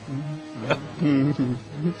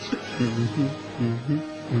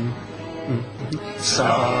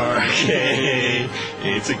Stargate,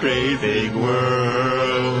 it's a great big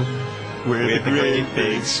world with a great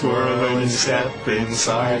big swirl, and you step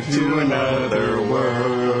inside to another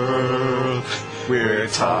world. We're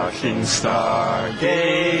talking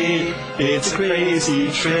Stargate, it's a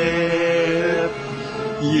crazy trip.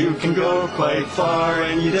 You can go quite far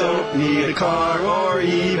and you don't need a car or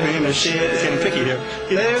even a ship. It's getting picky here.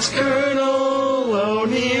 There's Colonel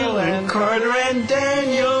O'Neill and Carter and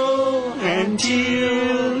Daniel and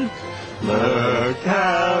Teal. Look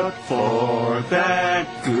out for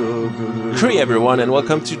that goo. Hey everyone, and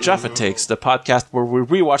welcome to Jaffa Takes, the podcast where we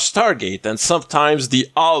rewatch Stargate, and sometimes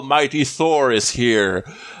the almighty Thor is here.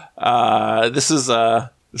 This is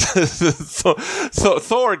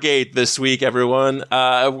Thorgate this week, everyone.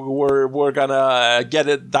 We're gonna get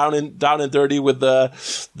it down and dirty with the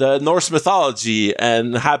Norse mythology,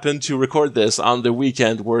 and happen to record this on the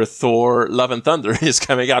weekend where Thor: Love and Thunder is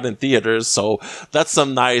coming out in theaters. So that's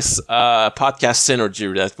some nice podcast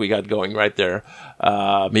synergy that we got going right there.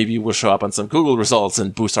 Maybe we'll show up on some Google results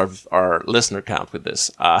and boost our listener count with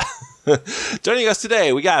this. Joining us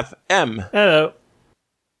today, we got M. Hello.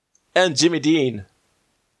 And Jimmy Dean.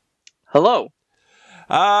 Hello.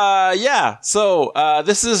 So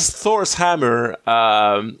this is Thor's Hammer,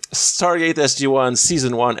 Stargate SG-1,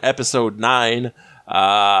 Season 1, Episode 9.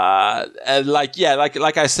 And like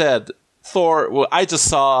I said, Thor, well, I just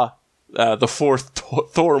saw the fourth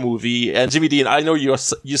Thor movie, and Jimmy Dean, I know you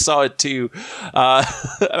saw it too.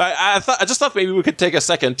 I just thought maybe we could take a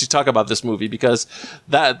second to talk about this movie, because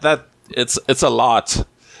that it's a lot.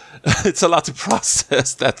 It's a lot to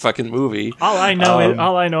process, that fucking movie. All I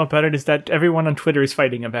know about it is that everyone on Twitter is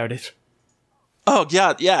fighting about it. Oh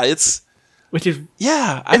yeah, it's which is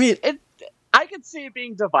I mean, I could see it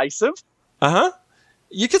being divisive.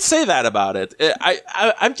 You could say that about it.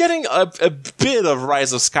 I'm getting a bit of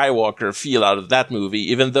Rise of Skywalker feel out of that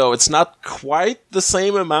movie, even though it's not quite the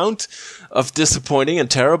same amount of disappointing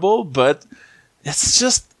and terrible, but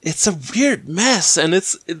it's a weird mess, and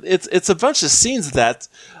it's a bunch of scenes that,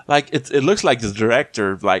 like, it looks like the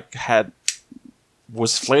director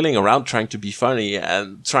was flailing around trying to be funny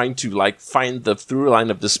and trying to like find the through line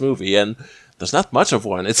of this movie, and there's not much of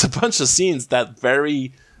one. It's a bunch of scenes that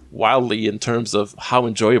vary wildly in terms of how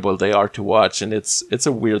enjoyable they are to watch, and it's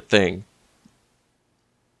a weird thing.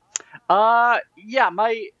 I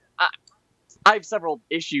have several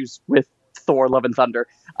issues with Thor: Love and Thunder.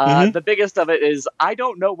 The biggest of it is I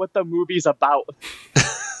don't know what the movie's about.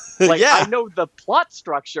 I know the plot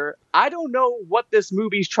structure. I don't know what this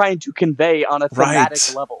movie's trying to convey on a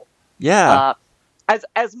thematic level. Yeah.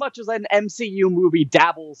 As much as an MCU movie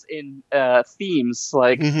dabbles in themes,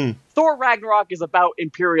 like Thor Ragnarok is about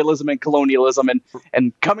imperialism and colonialism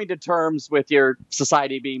and coming to terms with your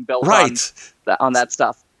society being built on that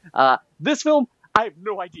stuff. This film, I have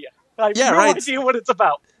no idea. I have no idea what it's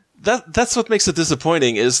about. That's what makes it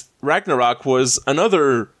disappointing, is Ragnarok was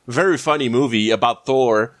another very funny movie about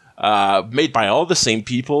Thor, made by all the same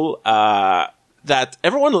people, that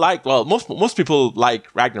everyone liked. Well, most people like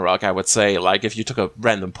Ragnarok, I would say. Like, if you took a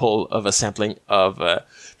random poll of a sampling of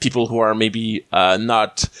people who are maybe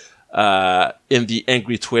not in the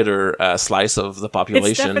angry Twitter slice of the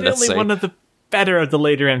population, it's definitely one of the better of the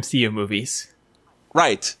later MCU movies.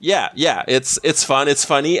 Right. Yeah. It's fun. It's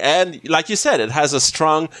funny. And like you said, it has a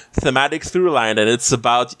strong thematic through line, and it's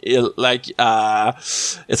about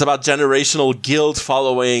generational guilt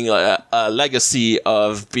following a legacy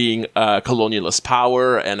of being a colonialist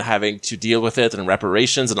power and having to deal with it, and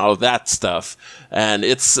reparations and all of that stuff. And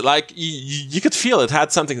it's like, you could feel it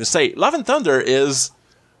had something to say. Love and Thunder it's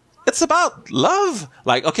about love.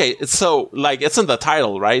 Like, okay, it's in the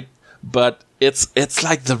title, right? But it's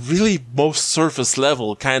like the really most surface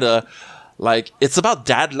level kind of, like, it's about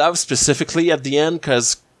dad love specifically at the end,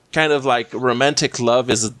 because kind of like romantic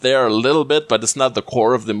love is there a little bit, but it's not the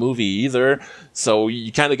core of the movie either. So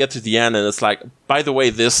you kind of get to the end, and it's like, by the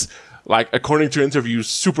way, this, like, according to interviews,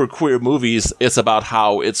 super queer movies, it's about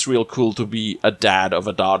how it's real cool to be a dad of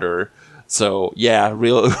a daughter. So yeah,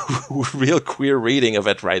 real queer reading of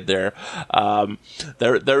it right there.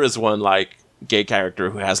 There is one, like, gay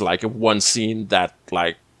character who has like one scene that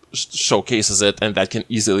like showcases it, and that can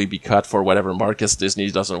easily be cut for whatever markets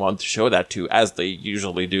Disney doesn't want to show that to, as they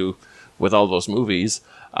usually do with all those movies.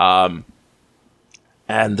 So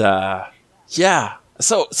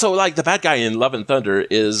like, the bad guy in Love and Thunder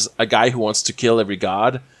is a guy who wants to kill every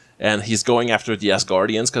god, and he's going after the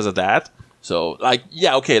Asgardians because of that. So, like,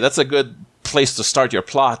 yeah, okay, that's a good place to start your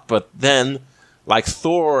plot, but then, like,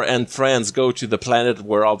 Thor and friends go to the planet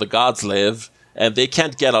where all the gods live, and they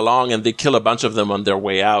can't get along, and they kill a bunch of them on their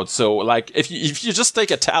way out. So, like, if you just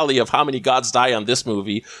take a tally of how many gods die on this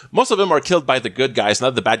movie, most of them are killed by the good guys,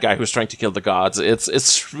 not the bad guy who's trying to kill the gods.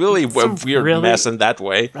 It's really a weird mess in that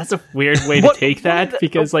way. That's a weird way to take that,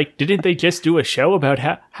 because, like, didn't they just do a show about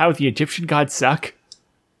how the Egyptian gods suck?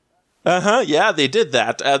 Yeah, they did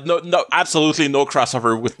that. No, absolutely no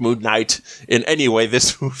crossover with Moon Knight in any way.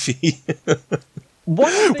 This movie.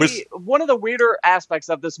 One of the weirder aspects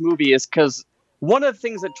of this movie is because one of the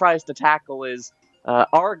things it tries to tackle is,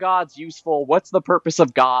 are gods useful? What's the purpose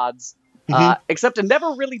of gods? Except it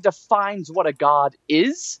never really defines what a god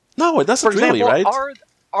is. No, it doesn't. For example, really, right?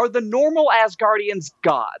 Are the normal Asgardians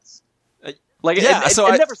gods? It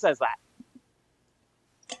never says that.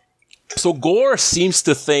 So Gore seems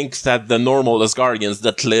to think that the normal Asgardians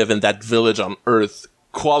that live in that village on Earth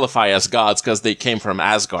qualify as gods because they came from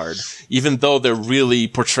Asgard, even though they're really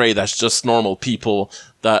portrayed as just normal people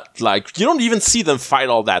that, like, you don't even see them fight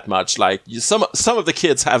all that much. Like, some of the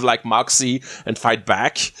kids have, like, moxie and fight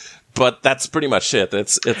back, but that's pretty much it.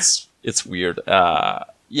 It's weird.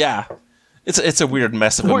 Yeah. It's a weird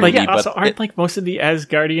mess of a movie. Yeah, also, aren't, like, most of the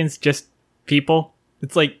Asgardians just people?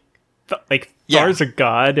 It's like Thor's a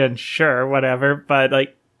god, and sure, whatever, but,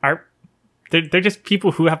 like, they're just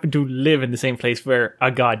people who happen to live in the same place where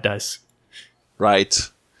a god does. Right.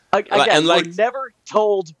 Again, and, like, we're never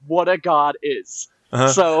told what a god is.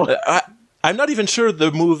 So I'm not even sure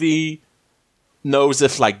the movie knows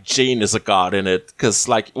if, like, Jane is a god in it, because,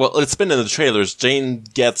 like, well, it's been in the trailers. Jane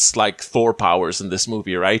gets, like, Thor powers in this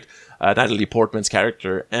movie, right? Natalie Portman's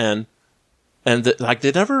character, and like,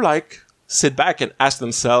 they never, like, sit back and ask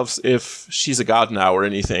themselves if she's a god now or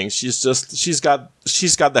anything. She's got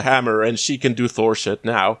the hammer and she can do Thor shit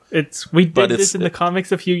now. We did this in the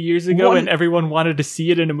comics a few years ago, and everyone wanted to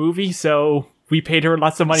see it in a movie, so we paid her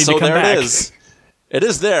lots of money to come back. It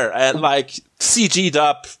is there, and, like, CG'd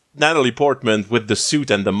up Natalie Portman with the suit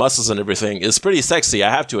and the muscles and everything is pretty sexy. I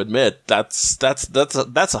have to admit that's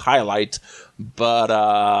a highlight,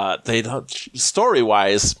 but they don't,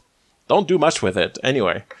 story-wise, don't do much with it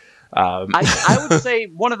anyway. I would say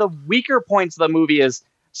one of the weaker points of the movie is,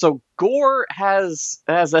 so Gore has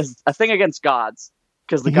a thing against gods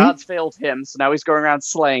because the gods failed him, so now he's going around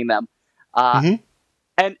slaying them. And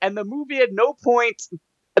the movie at no point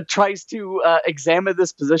tries to examine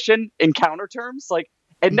this position in counter terms. Like,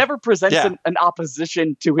 it never presents an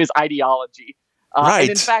opposition to his ideology. Right. And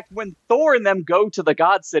in fact, when Thor and them go to the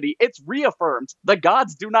God City, it's reaffirmed the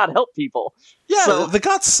gods do not help people. Yeah, so, the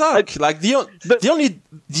gods suck. Like, the only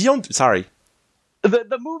sorry.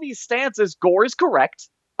 The movie's stance is Gore is correct.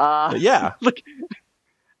 Yeah. Look,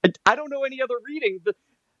 I don't know any other reading.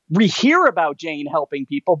 We hear about Jane helping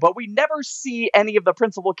people, but we never see any of the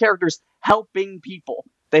principal characters helping people.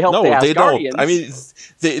 They help the Asgardians. They don't. I mean,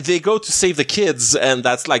 they go to save the kids, and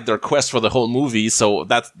that's, like, their quest for the whole movie. So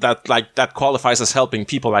that qualifies as helping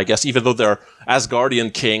people, I guess, even though they're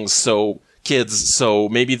Asgardian kings, kids. So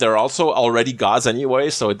maybe they're also already gods anyway.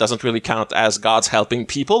 So it doesn't really count as gods helping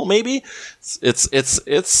people. Maybe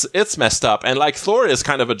it's messed up. And, like, Thor is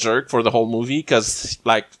kind of a jerk for the whole movie because,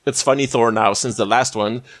 like, it's funny Thor now since the last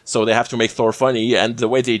one. So they have to make Thor funny, and the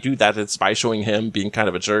way they do that is by showing him being kind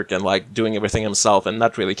of a jerk and, like, doing everything himself and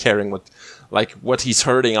not really caring what he's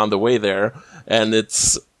hurting on the way there. And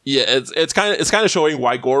it's kind of showing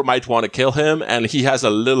why Gore might want to kill him, and he has a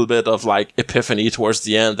little bit of, like, epiphany towards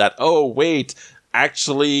the end that, oh wait,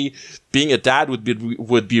 actually being a dad would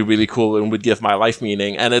be really cool and would give my life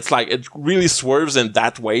meaning. And it's like, it really swerves in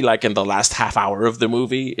that way, like in the last half hour of the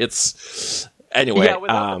movie. It's anyway. Yeah,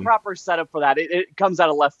 without the proper setup for that, it comes out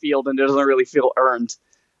of left field and it doesn't really feel earned.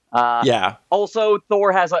 Yeah. Also,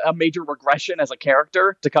 Thor has a major regression as a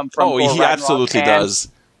character to come from. Oh, he absolutely does.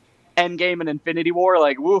 Endgame and Infinity War,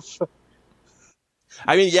 like, woof.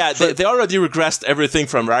 I mean, yeah, they already regressed everything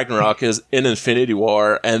from Ragnarok is in Infinity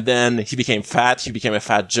War, and then he became fat, he became a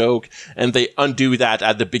fat joke, and they undo that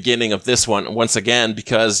at the beginning of this one once again,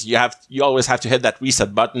 because you always have to hit that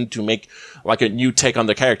reset button to make, like, a new take on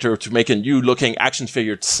the character, to make a new looking action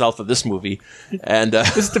figure self of this movie. And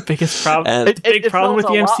this is the biggest problem. The big problem with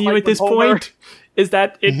the MCU at this point is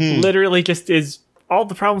that it literally just is, all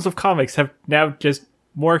the problems of comics have now just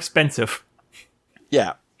more expensive.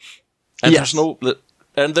 Yeah. And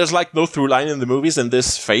there's like no through line in the movies in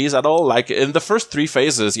this phase at all. Like, in the first 3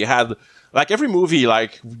 phases, you had, like, every movie,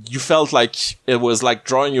 like, you felt like it was, like,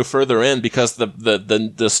 drawing you further in because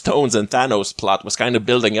the Stones and Thanos plot was kind of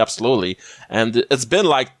building up slowly. And it's been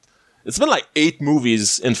like 8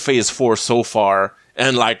 movies in phase 4 so far,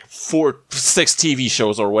 and like 4-6 TV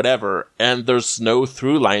shows or whatever, and there's no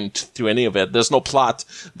through line to any of it. There's no plot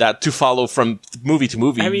that to follow from movie to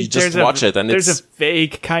movie. You just watch it, and there's a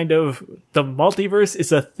vague kind of the multiverse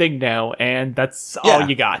is a thing now, and that's all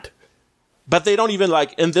you got. But they don't even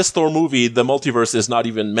like in this Thor movie, the multiverse is not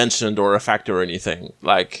even mentioned or a factor or anything.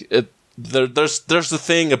 Like there's the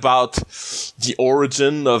thing about the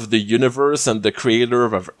origin of the universe and the creator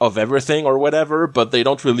of everything or whatever, but they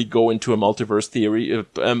don't really go into a multiverse theory, a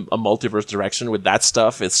multiverse direction with that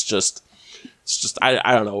stuff. It's just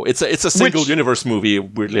I don't know. It's a single universe movie,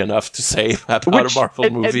 weirdly enough, to say about a Marvel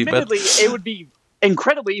movie. Admittedly, it would be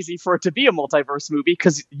incredibly easy for it to be a multiverse movie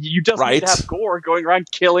because you just need to have Gore going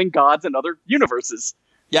around killing gods in other universes.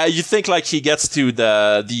 Yeah, you think like he gets to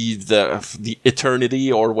the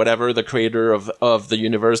eternity or whatever, the creator of the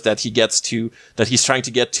universe that he's trying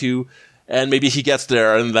to get to, and maybe he gets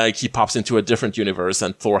there and like he pops into a different universe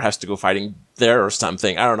and Thor has to go fighting there or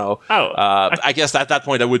something. I don't know. I guess at that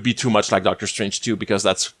point that would be too much like Doctor Strange 2 because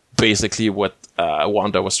that's basically what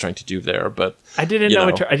Wanda was trying to do there. But I didn't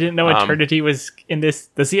know eternity was in this.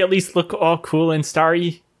 Does he at least look all cool and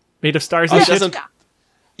starry, made of stars and shit?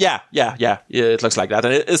 Yeah, it looks like that.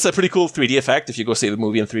 And it's a pretty cool 3D effect if you go see the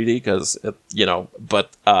movie in 3D because,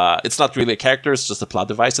 but it's not really a character, it's just a plot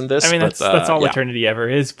device in this. I mean, that's all eternity ever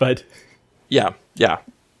is, but... Yeah. Yeah,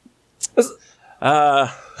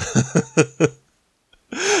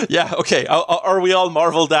 okay. Are we all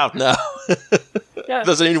marveled out now? Yeah.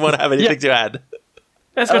 Does anyone have anything to add?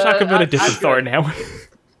 Let's go talk about a different Thor now.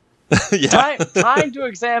 Time to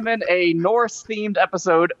examine a Norse-themed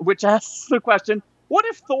episode, which asks the question... What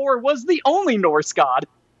if Thor was the only Norse god?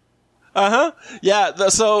 Yeah,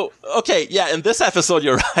 in this episode,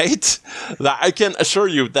 you're right. I can assure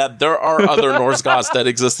you that there are other Norse gods that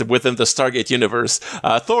exist within the Stargate universe.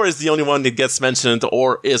 Thor is the only one that gets mentioned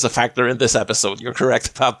or is a factor in this episode. You're correct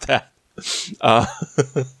about that.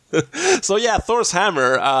 So yeah, Thor's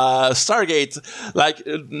hammer, Stargate,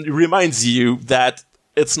 reminds you that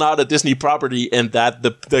it's not a Disney property and that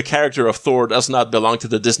the character of Thor does not belong to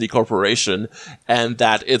the Disney Corporation and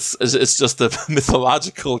that it's just a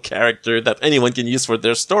mythological character that anyone can use for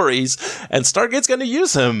their stories. And Stargate's going to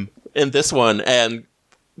use him in this one and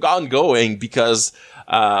ongoing because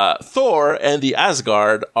Thor and the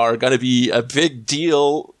Asgard are going to be a big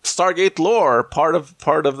deal Stargate lore, part of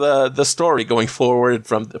the story going forward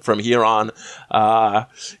from here on,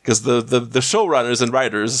 because the showrunners and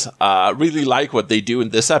writers really like what they do in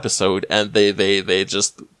this episode and they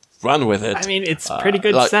just run with it. I mean, it's pretty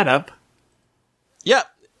good setup. Yeah,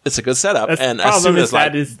 it's a good setup. That's and the problem as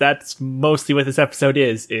soon as that's mostly what this episode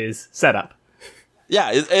is setup. Yeah,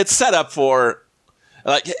 it's set up for.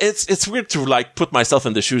 It's weird to put myself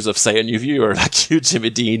in the shoes of say a new viewer like you, Jimmy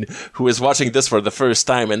Dean, who is watching this for the first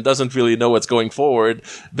time and doesn't really know what's going forward.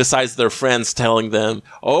 Besides their friends telling them,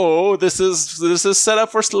 "Oh, this is set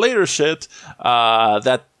up for later shit."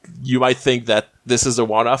 That you might think that this is a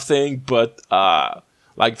one-off thing, but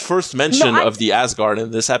first mention of the Asgard in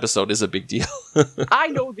this episode is a big deal. I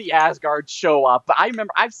know the Asgard show up. I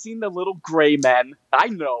remember I've seen the little gray men. I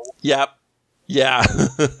know. Yep. Yeah.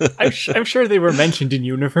 I'm sure they were mentioned in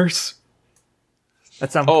universe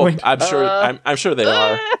at some point. I'm sure they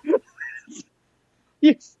are.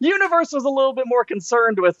 Universe was a little bit more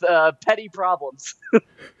concerned with petty problems.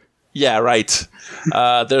 Yeah, right.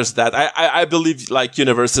 There's that. I believe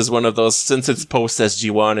Universe is one of those, since it's post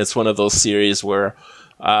SG1, it's one of those series where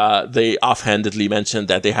they offhandedly mention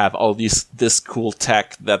that they have all this cool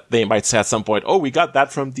tech that they might say at some point, oh, we got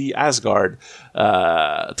that from the Asgard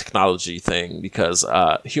technology thing, because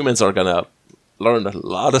humans are gonna learn a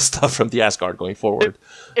lot of stuff from the Asgard going forward.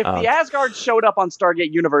 If the Asgard showed up on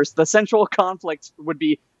Stargate Universe, the central conflict would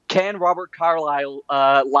be, can Robert Carlyle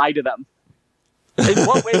lie to them? In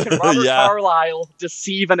what way can Robert Carlyle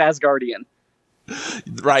deceive an Asgardian?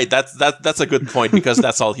 Right, that's a good point, because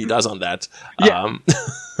that's all he does on that. Yeah.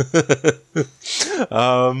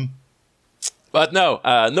 But no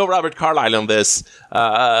Robert Carlyle on this,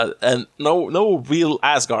 and no real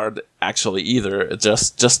Asgard actually either.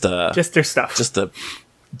 Just their stuff.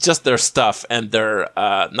 Just their stuff and their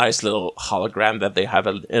nice little hologram that they have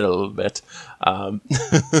in a little bit.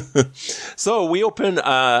 So we open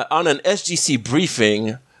on an SGC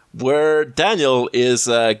briefing where Daniel is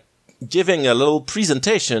giving a little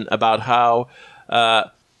presentation about how.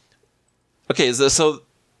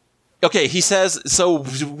 He says, so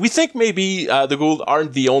we think maybe the Goa'uld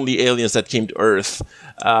aren't the only aliens that came to Earth.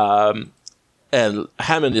 And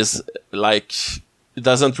Hammond is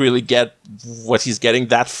doesn't really get what he's getting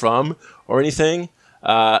that from or anything.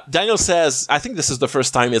 Daniel says, I think this is the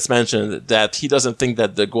first time it's mentioned, that he doesn't think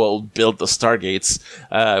that the Goa'uld built the Stargates,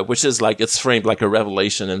 which is like, it's framed like a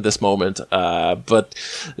revelation in this moment. But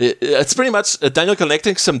it's pretty much Daniel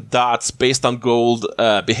connecting some dots based on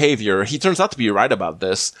Goa'uld behavior. He turns out to be right about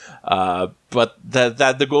this, but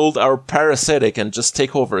that the Goa'uld are parasitic and just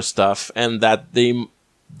take over stuff, and that they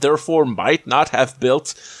therefore might not have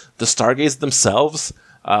built the Stargates themselves.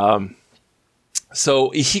 So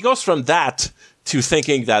he goes from that to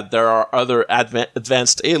thinking that there are other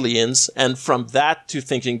advanced aliens, and from that to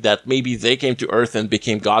thinking that maybe they came to Earth and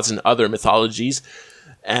became gods in other mythologies.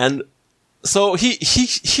 And so he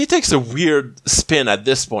takes a weird spin at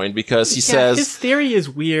this point, because he says... his theory is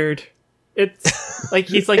weird. It's like,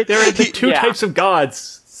 he's like, there are the two types of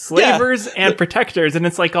gods, slavers and protectors, and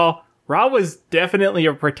it's like, Ra was definitely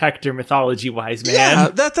a protector mythology-wise, man. Yeah,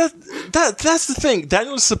 that's the thing.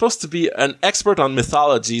 Daniel is supposed to be an expert on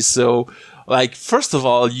mythology, so... Like, first of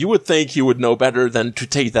all, you would think he would know better than to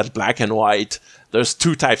take that black and white, there's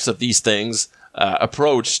two types of these things,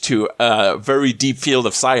 approach to a very deep field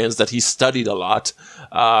of science that he studied a lot.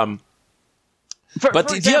 But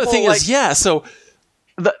the other thing is, so...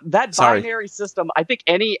 That binary system, I think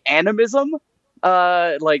any animism,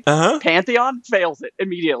 pantheon, fails it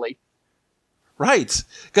immediately. Right.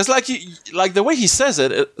 Because, like the way he says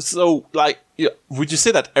it, so, like, would you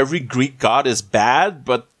say that every Greek god is bad,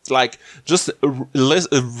 but like, just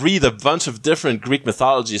read a bunch of different Greek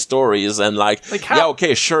mythology stories and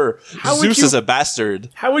sure, Zeus is a bastard.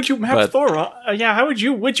 How would you map Thor? How would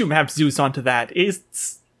you map Zeus onto that?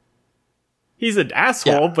 He's an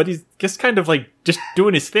asshole, but he's just kind of like just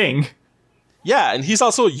doing his thing. Yeah, and he's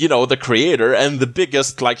also, the creator, and the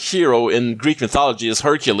biggest, hero in Greek mythology is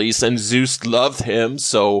Hercules, and Zeus loved him,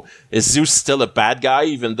 so is Zeus still a bad guy,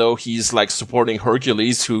 even though he's, supporting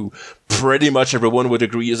Hercules, who pretty much everyone would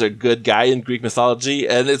agree is a good guy in Greek mythology?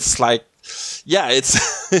 And it's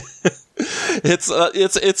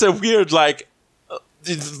it's... it's a weird,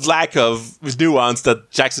 lack of nuance that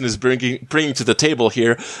Jackson is bringing to the table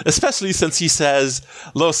here, especially since he says,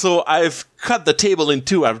 so I've cut the table in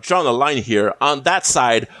two, I've drawn a line here. On that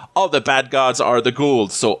side, all the bad gods are the Goa'uld,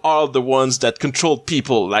 so all the ones that controlled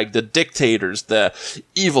people, like the dictators, the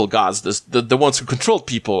evil gods, the ones who controlled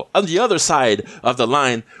people. On the other side of the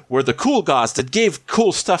line were the cool gods that gave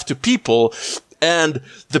cool stuff to people. And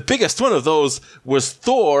the biggest one of those was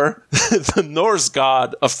Thor, the Norse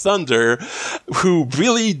god of thunder, who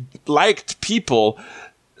really liked people.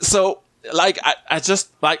 So,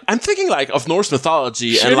 I'm thinking, of Norse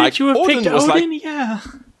mythology. Shouldn't you have Odin picked was Odin?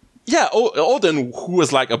 Yeah, Odin, who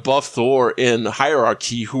was, above Thor in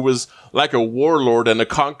hierarchy, who was, a warlord and a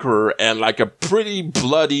conqueror and, a pretty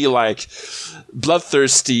bloody,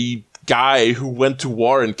 bloodthirsty guy who went to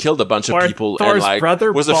war and killed a bunch of people. Thor's and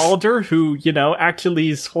brother Balder, who actually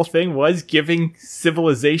his whole thing was giving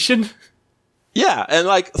civilization. Yeah, and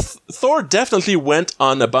Thor definitely went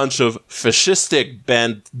on a bunch of fascistic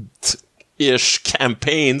bent-ish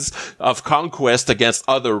campaigns of conquest against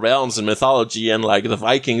other realms in mythology, and the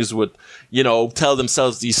Vikings would tell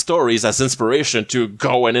themselves these stories as inspiration to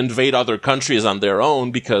go and invade other countries on their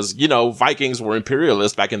own, because Vikings were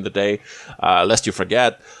imperialists back in the day, lest you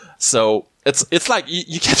forget. So it's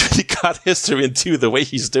you can't really cut history in two the way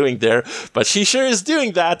he's doing there, but he sure is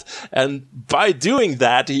doing that. And by doing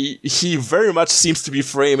that, he very much seems to be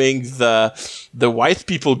framing the white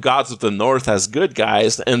people gods of the North as good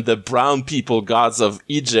guys and the brown people gods of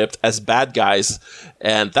Egypt as bad guys.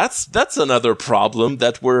 And that's another problem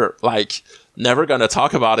that we're never gonna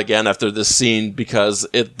talk about again after this scene, because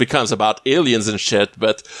it becomes about aliens and shit.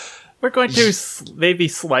 But we're going to maybe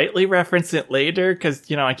slightly reference it later, because,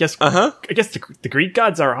 I guess the Greek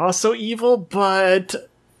gods are also evil, but...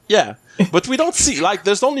 Yeah, but we don't see,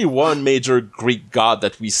 there's only one major Greek god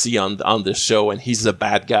that we see on this show, and he's a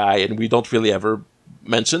bad guy, and we don't really ever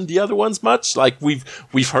mention the other ones much.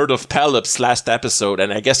 We've heard of Pelops last episode,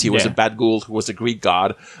 and I guess he was a bad Goa'uld who was a Greek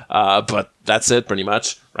god, but that's it, pretty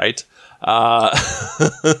much, right?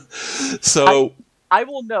 So... I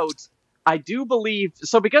will note... I do believe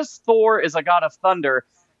so, because Thor is a god of thunder.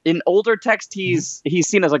 In older text, he's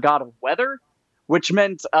seen as a god of weather, which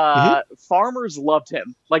meant farmers loved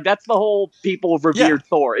him. That's the whole people revered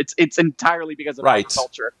Thor. It's entirely because of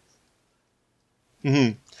agriculture.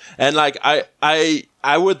 Mm-hmm. And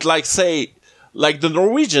I would say the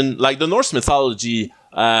Norwegian, the Norse mythology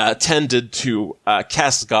tended to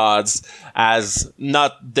cast gods as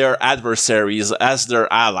not their adversaries, as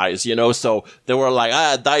their allies, so they were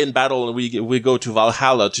like, die in battle and we go to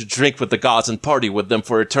Valhalla to drink with the gods and party with them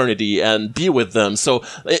for eternity and be with them. So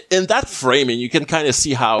in that framing, you can kind of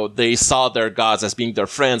see how they saw their gods as being their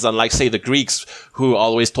friends, unlike, say, the Greeks, who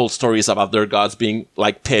always told stories about their gods being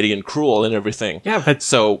like petty and cruel and everything. Yeah,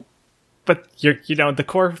 but the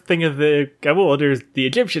core thing of the Gaul, there's the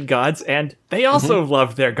Egyptian gods, and they also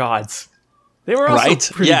loved their gods. They were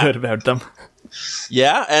also pretty good about them.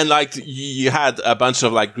 Yeah, and like you had a bunch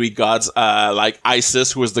of like Greek gods, like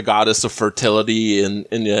Isis, who was the goddess of fertility in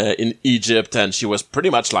Egypt, and she was pretty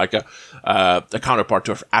much like a counterpart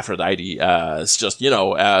to Aphrodite. It's just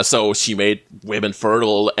so she made women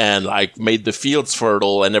fertile and like made the fields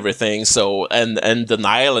fertile and everything. So and the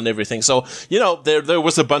Nile and everything. So there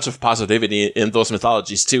was a bunch of positivity in those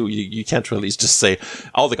mythologies too. You can't really just say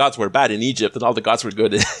all the gods were bad in Egypt and all the gods were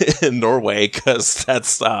good in Norway, because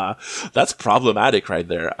that's problematic right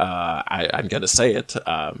there. I'm gonna say it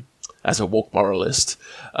as a woke moralist.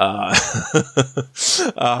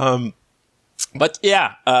 But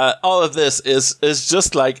yeah, all of this is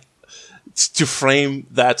just like to frame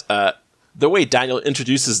that the way Daniel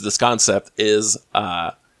introduces this concept is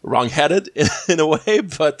wrong-headed in a way,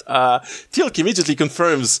 but Teal'c immediately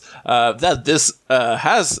confirms that this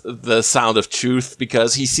has the sound of truth,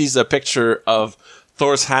 because he sees a picture of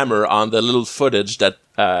Thor's hammer on the little footage that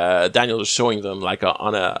Daniel is showing them, like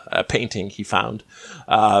on a painting he found.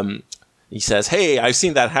 He says, "Hey, I've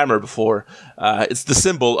seen that hammer before. It's the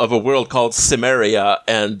symbol of a world called Cimmeria,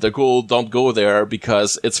 and the Goa'uld don't go there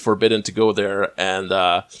because it's forbidden to go there. And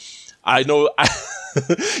I know."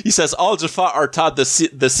 He says, "All Jaffa are taught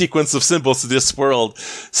the sequence of symbols to this world,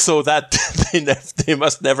 so that they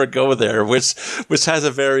must never go there." Which has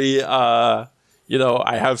a very I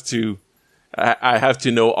have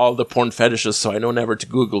to know all the porn fetishes, so I know never to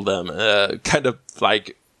Google them. Kind of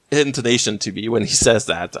like intonation to me when he says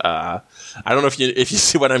that. I don't know if you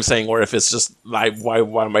see what I'm saying, or if it's just like, why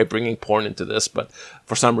am I bringing porn into this? But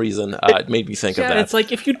for some reason, it made me think of that. Yeah, it's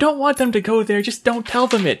like, if you don't want them to go there, just don't tell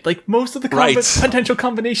them it. Like, most of the potential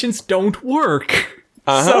combinations don't work.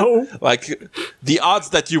 So, like, the odds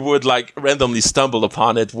that you would like randomly stumble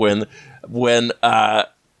upon it when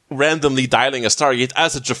randomly dialing a Stargate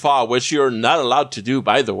as a Jaffa, which you're not allowed to do,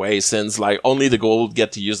 by the way, since like only the Goa'uld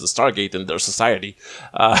get to use the Stargate in their society.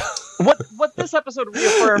 What this episode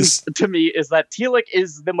reaffirms to me is that Teal'c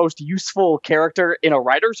is the most useful character in a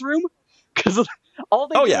writer's room, because all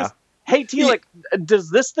they do is, "Hey Teal'c, does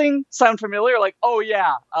this thing sound familiar?" Like, "Oh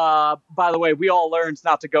yeah, by the way, we all learned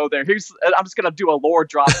not to go there. I'm just gonna do a lore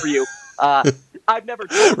drop for you. I've never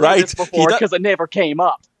told you this before because it never came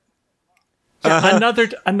up." Yeah,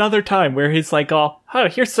 another time where he's like, "Oh,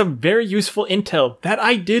 here's some very useful intel that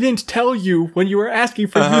I didn't tell you when you were asking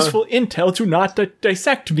for useful intel to not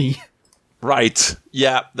dissect me." Right.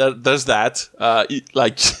 Yeah, there's that.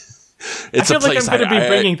 Like, it's I feel like I'm going to be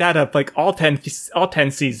bringing that up like all 10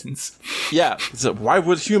 seasons. Yeah. So why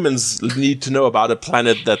would humans need to know about a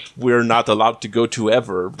planet that we're not allowed to go to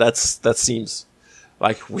ever? That seems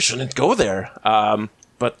like we shouldn't go there.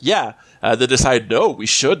 But yeah, they decide, no, we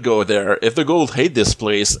should go there. If the Goa'uld hate this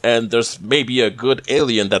place and there's maybe a good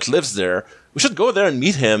alien that lives there, we should go there and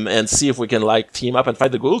meet him and see if we can like team up and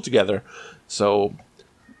fight the Goa'uld together. So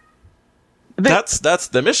that's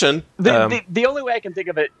the mission. The only way I can think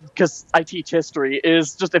of it, because I teach history,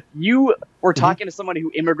 is just if you were talking to somebody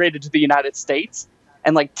who immigrated to the United States,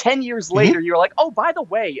 and like 10 years later, you're like, "Oh, by the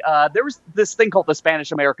way, there was this thing called the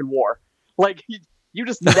Spanish-American War." Like, you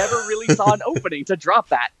just never really saw an opening to drop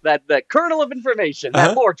that kernel of information,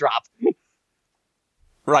 that lore drop.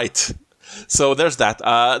 Right. So there's that.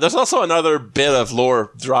 There's also another bit of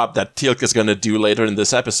lore drop that Teal'c is going to do later in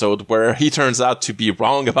this episode, where he turns out to be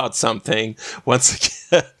wrong about something once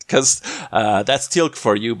again, because that's Teal'c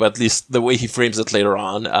for you, but at least the way he frames it later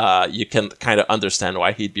on, you can kind of understand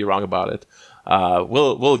why he'd be wrong about it.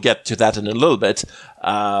 We'll get to that in a little bit.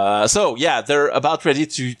 So yeah, they're about ready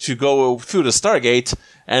to go through the Stargate,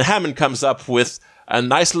 and Hammond comes up with a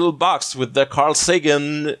nice little box with the Carl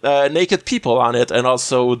Sagan naked people on it, and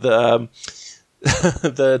also the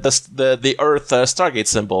Earth Stargate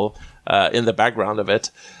symbol in the background of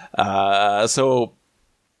it. So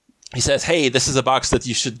he says, "Hey, this is a box that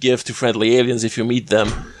you should give to friendly aliens if you meet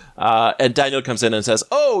them. And Daniel comes in and says,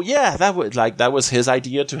 "Oh yeah, that was his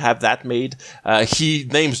idea to have that made." He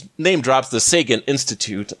name drops the Sagan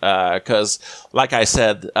Institute because, like I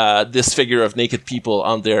said, this figure of naked people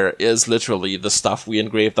on there is literally the stuff we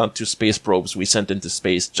engraved onto space probes we sent into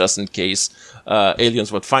space just in case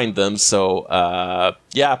aliens would find them. So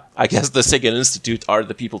yeah, I guess the Sagan Institute are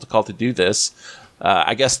the people to call to do this.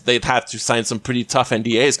 I guess they'd have to sign some pretty tough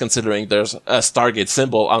NDAs considering there's a Stargate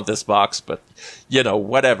symbol on this box, but,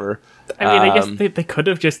 whatever. I mean, I guess they could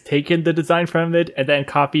have just taken the design from it and then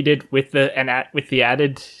copied it with the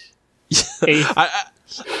added...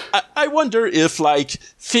 I wonder if,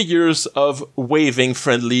 figures of waving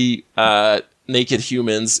friendly naked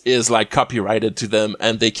humans is, copyrighted to them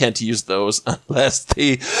and they can't use those unless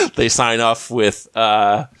they sign off with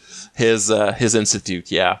his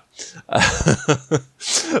institute, yeah. I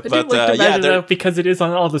do like to imagine though, because it is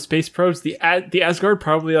on all the space probes, the Asgard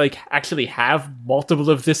probably actually have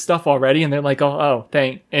multiple of this stuff already, and they're like, oh,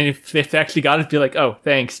 thanks. And if they actually got it, be like, oh,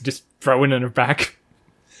 thanks, just throw it in her back.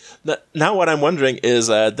 Now what I'm wondering is,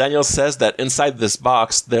 Daniel says that inside this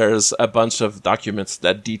box there's a bunch of documents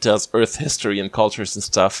that details Earth history and cultures and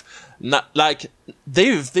stuff. Not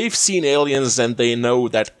they've seen aliens and they know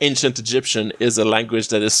that ancient Egyptian is a language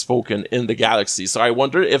that is spoken in the galaxy. So I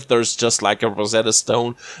wonder if there's just a Rosetta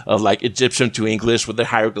Stone of Egyptian to English with the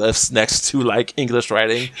hieroglyphs next to English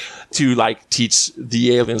writing to teach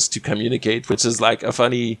the aliens to communicate, which is a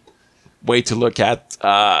funny way to look at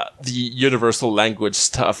the universal language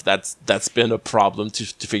stuff that's been a problem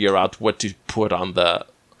to figure out what to put on the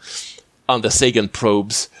Sagan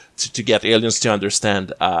probes to get aliens to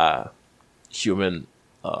understand human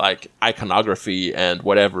iconography and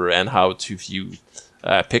whatever and how to view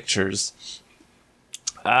pictures.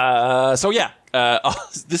 So yeah,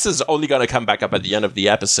 this is only going to come back up at the end of the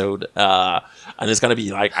episode, and it's going to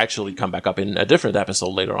be actually come back up in a different episode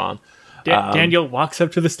later on. Daniel walks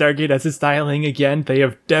up to the Stargate as it's dialing again. They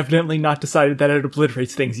have definitely not decided that it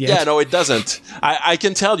obliterates things yet. Yeah, no, it doesn't. I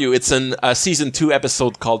can tell you it's in a season 2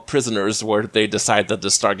 episode called Prisoners where they decide that the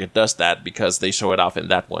Stargate does that because they show it off in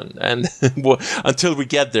that one. And until we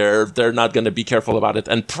get there, they're not going to be careful about it.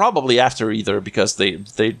 And probably after either because they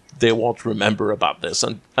won't remember about this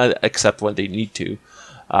except when they need to.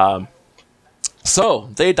 So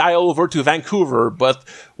they dial over to Vancouver, but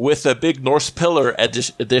with a big Norse pillar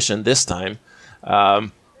edition this time.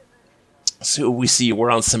 So we see we're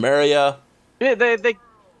on Samaria. Yeah, they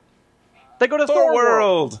go to Thor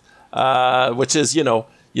World, which is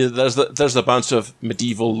there's a bunch of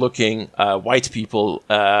medieval looking white people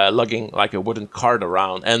lugging a wooden cart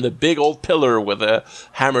around, and the big old pillar with a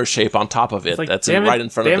hammer shape on top of it that's right in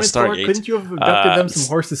front of the Stargate. Thor, couldn't you have abducted them some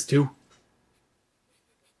horses too?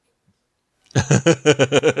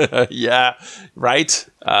 Yeah, right.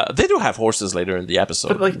 They do have horses later in the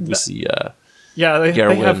episode. We see. Yeah, they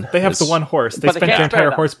have the one horse. They spent their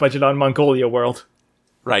entire horse budget on Mongolia World.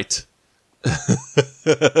 Right.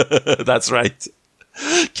 That's right.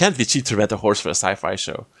 Can't be cheap to rent a horse for a sci-fi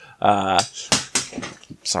show.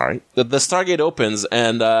 Sorry. The Stargate opens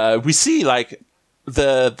and we see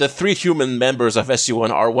the 3 human members of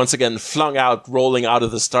SG-1 are once again flung out, rolling out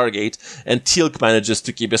of the Stargate, and Teal'c manages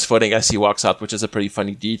to keep his footing as he walks out, which is a pretty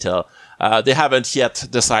funny detail. They haven't yet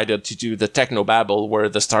decided to do the technobabble where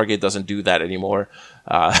the Stargate doesn't do that anymore.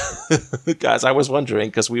 Guys, I was wondering,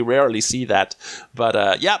 because we rarely see that.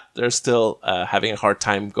 But yeah, they're still having a hard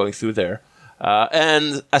time going through there.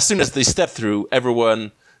 And as soon as they step through,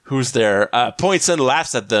 everyone who's there points and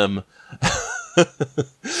laughs at them.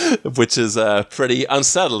 Which is pretty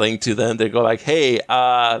unsettling to them. They go hey,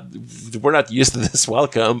 we're not used to this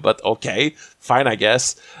welcome, but okay, fine, I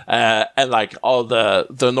guess. And all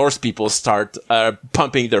the Norse people start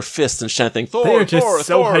pumping their fists and chanting, Thor, They're just Thor,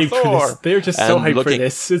 so Thor, hyped Thor. for this. They're just so hyped for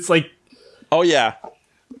this. It's oh yeah.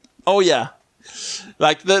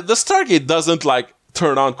 The Stargate doesn't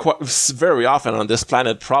turn on very often on this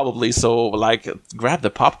planet, probably. So, grab the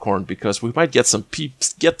popcorn because we might get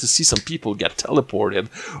to see some people get teleported,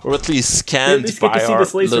 or at least scanned by our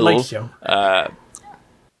little show.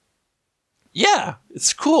 Yeah,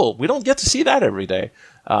 it's cool. We don't get to see that every day.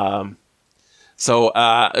 So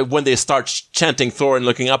when they start chanting Thor and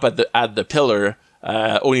looking up at the pillar,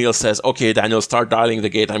 O'Neill says, "Okay, Daniel, start dialing the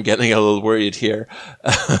gate. I'm getting a little worried here."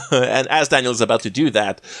 And as Daniel's about to do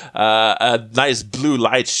that, a nice blue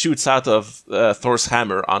light shoots out of Thor's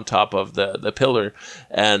hammer on top of the pillar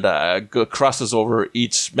and crosses over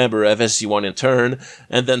each member of SG-1 in turn,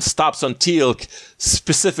 and then stops on Teal'c,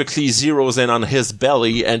 specifically zeroes in on his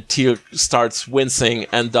belly, and Teal'c starts wincing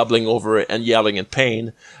and doubling over and yelling in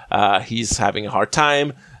pain. He's having a hard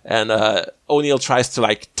time. and O'Neill tries to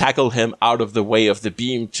like tackle him out of the way of the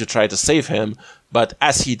beam to try to save him. But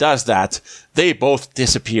as he does that, they both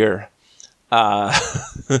disappear,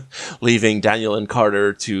 leaving Daniel and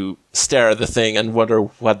Carter to stare at the thing and wonder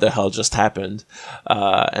what the hell just happened.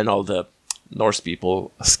 And all the Norse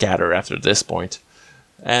people scatter after this point.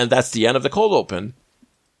 And that's the end of the cold open.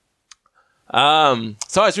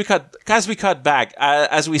 So as we cut back,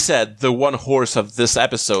 as we said, the one horse of this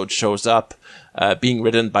episode shows up, being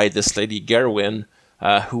ridden by this lady Gerwin,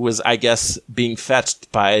 who was, I guess, being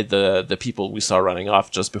fetched by the people we saw running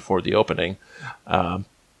off just before the opening,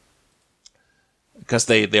 because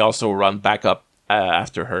they also run back up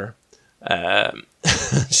after her.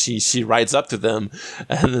 She rides up to them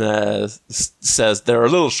and says they're a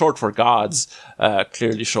little short for gods,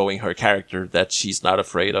 clearly showing her character that she's not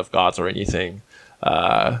afraid of gods or anything.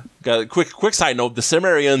 Quick side note: the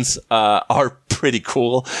Cimmerians are pretty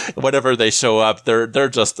cool. Whenever they show up, they're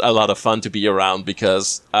just a lot of fun to be around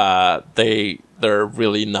because they're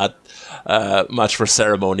really not much for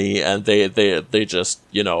ceremony, and they just,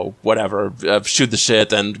 you know, whatever, shoot the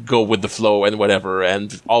shit and go with the flow and whatever,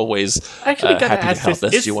 and always happy to help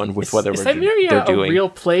SG-1 with whatever is they're doing. A real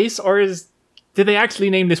place, or did they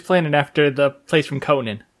actually name this planet after the place from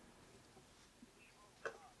Conan?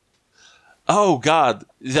 Oh God,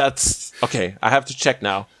 that's okay. I have to check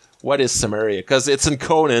now. What is Cimmeria? Because it's in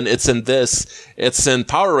Conan, it's in this, it's in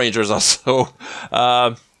Power Rangers also.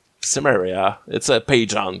 Cimmeria. It's a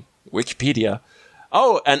page on Wikipedia.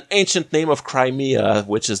 Oh, an ancient name of Crimea,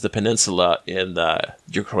 which is the peninsula in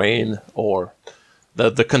Ukraine, or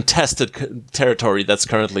the contested territory that's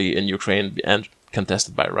currently in Ukraine and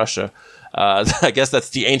contested by Russia. I guess that's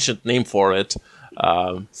the ancient name for it.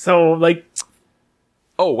 So, like...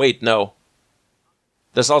 Oh, wait, no.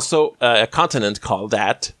 There's also a continent called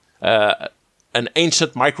that, an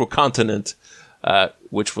ancient microcontinent,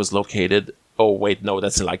 which was located... Oh, wait, no,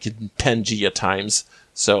 that's like in Pangea times.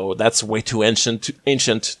 So that's way too ancient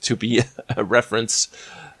to be a reference.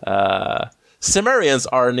 Cimmerians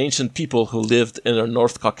are an ancient people who lived in the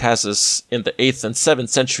North Caucasus in the 8th and 7th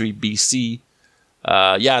century BC.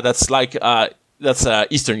 That's like... That's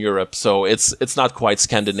Eastern Europe, so it's not quite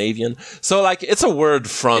Scandinavian. So, like, it's a word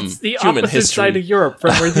from it's the human opposite history. side of Europe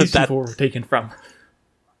from where these people were taken from.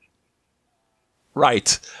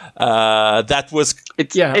 Right. That was...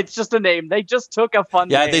 It's just a name. They just took a fun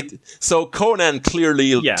name. So Conan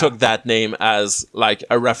clearly took that name as, like,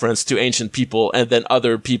 a reference to ancient people, and then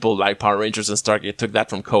other people, like Power Rangers and Stargate, took that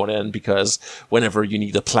from Conan, because whenever you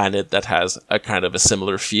need a planet that has a kind of a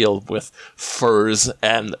similar feel with furs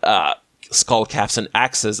and... skull caps and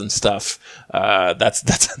axes and stuff.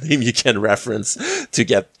 That's a name you can reference to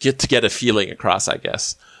get a feeling across, I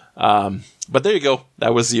guess. But there you go.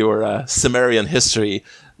 That was your Cimmerian history.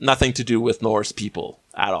 Nothing to do with Norse people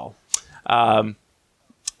at all.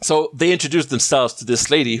 So they introduced themselves to this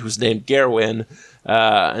lady who's named Gerwin,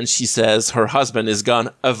 and she says her husband is gone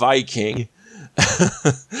a Viking.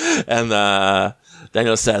 And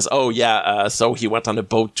Daniel says, "Oh yeah, so he went on a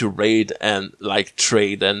boat to raid and like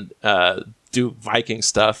trade and do Viking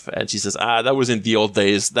stuff." And she says, that was in the old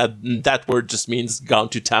days. That word just means gone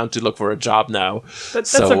to town to look for a job now.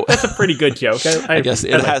 That's a pretty good joke. I guess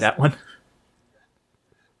it like has that one.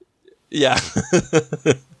 Yeah.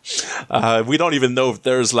 We don't even know if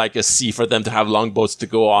there's like a sea for them to have longboats to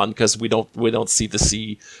go on, because we don't see the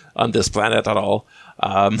sea on this planet at all.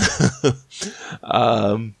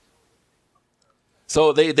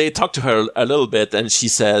 So they talk to her a little bit, and she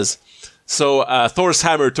says, so Thor's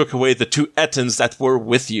hammer took away the two Ettins that were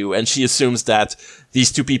with you, and she assumes that these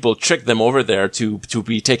two people tricked them over there to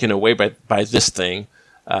be taken away by this thing.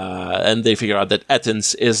 And they figure out that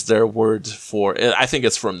Ettins is their word for... I think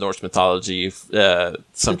it's from Norse mythology. It's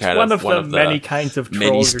one of the many kinds of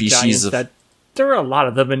trolls or giants that... There are a lot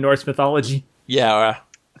of them in Norse mythology. Yeah,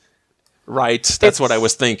 right. That's what I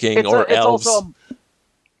was thinking. Or elves.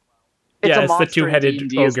 It's the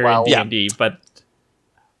two-headed ogre in D&D, but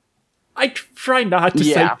I try not to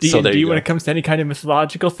cite D&D when it comes to any kind of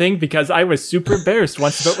mythological thing, because I was super embarrassed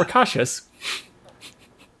once about Rakashas.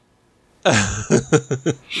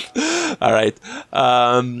 All right.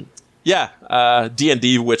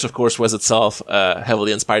 D&D, which of course was itself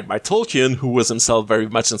heavily inspired by Tolkien, who was himself very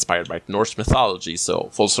much inspired by Norse mythology, so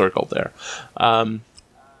full circle there.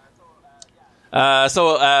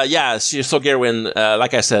 Gerwin,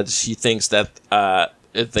 like I said, she thinks that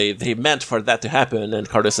they meant for that to happen, and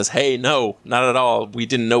Carter says, hey, no, not at all. We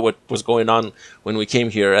didn't know what was going on when we came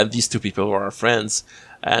here, and these two people were our friends.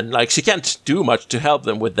 And like she can't do much to help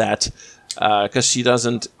them with that, because she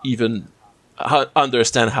doesn't even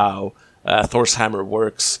understand how Thor's hammer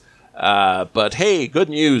works. But hey, good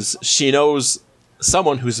news. She knows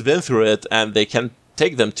someone who's been through it, and they can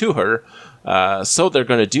take them to her. So they're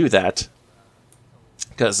going to do that.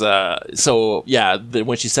 Because,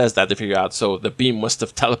 when she says that, they figure out, so the beam must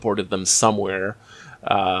have teleported them somewhere.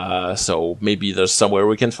 So maybe there's somewhere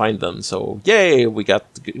we can find them. So, yay, we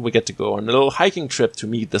get to go on a little hiking trip to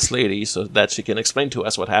meet this lady so that she can explain to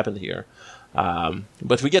us what happened here.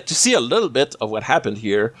 But we get to see a little bit of what happened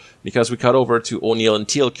here because we cut over to O'Neill and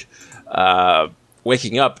Teal'c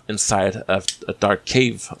waking up inside of a dark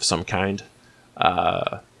cave of some kind.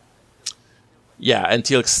 And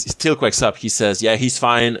Teal'c wakes up. He says, yeah, he's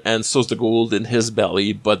fine, and so's the Goa'uld in his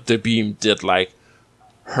belly, but the beam did,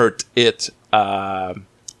 hurt it a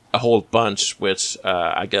whole bunch, which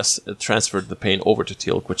I guess it transferred the pain over to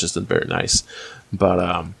Teal'c, which isn't very nice.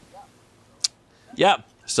 But,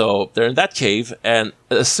 so they're in that cave, and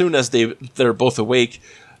as soon as they're both awake,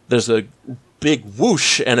 there's a big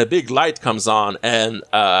whoosh, and a big light comes on, and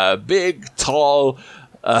a big, tall...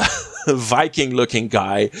 Viking-looking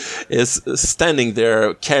guy is standing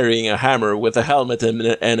there carrying a hammer with a helmet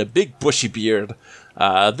and a big bushy beard.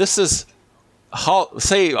 This is... I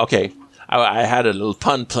had a little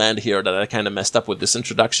pun planned here that I kind of messed up with this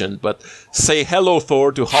introduction, but say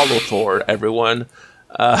Holo-Thor to Holo-Thor, everyone.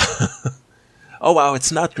 Oh, wow,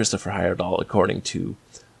 it's not Christopher Heyerdahl, according to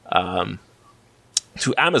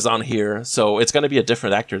Amazon here, so it's going to be a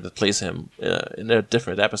different actor that plays him in a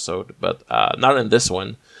different episode, but not in this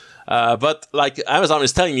one. But Amazon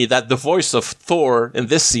is telling me that the voice of Thor in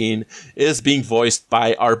this scene is being voiced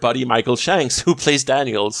by our buddy Michael Shanks, who plays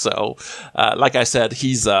Daniel. So, like I said,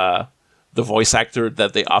 he's the voice actor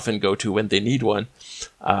that they often go to when they need one.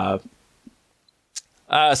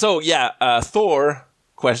 Thor,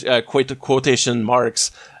 quotation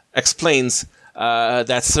marks, explains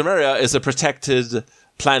that Cimmeria is a protected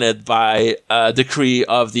planet by decree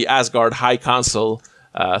of the Asgard High Council.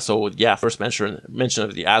 First mention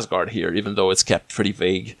of the Asgard here, even though it's kept pretty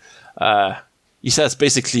vague. He says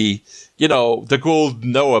basically, the Goa'uld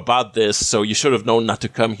know about this, so you should have known not to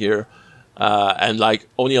come here. And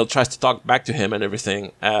O'Neill tries to talk back to him and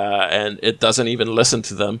everything, and it doesn't even listen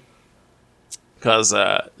to them. Because,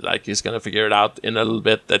 he's going to figure it out in a little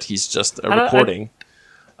bit that he's just a recording.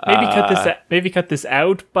 Maybe cut this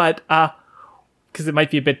out, but because it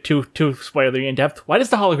might be a bit too spoilery in depth. Why does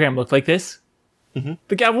the hologram look like this? Mm-hmm.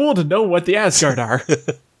 The Goa'uld know what the Asgard are,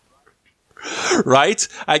 right?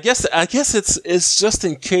 I guess it's just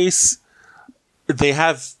in case they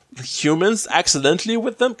have humans accidentally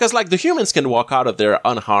with them, because the humans can walk out of there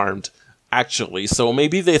unharmed, actually. So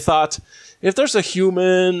maybe they thought, if there's a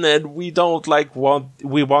human and we don't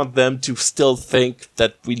want them to still think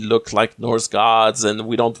that we look like Norse gods, and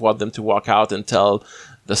we don't want them to walk out and tell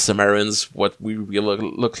the Cimmerians what we really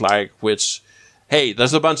look like, which, hey,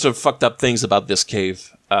 there's a bunch of fucked up things about this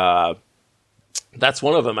cave. That's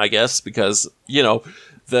one of them, I guess, because,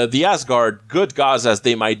 the Asgard, good gods as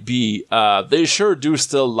they might be, they sure do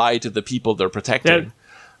still lie to the people they're protecting.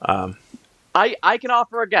 Yeah. I can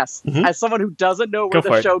offer a guess, as someone who doesn't know where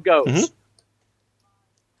the show goes. Mm-hmm.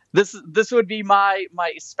 This would be my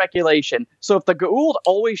speculation. So if the Goa'uld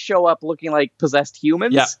always show up looking like possessed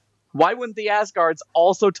humans, why wouldn't the Asgards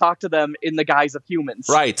also talk to them in the guise of humans?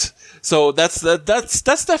 Right. So that's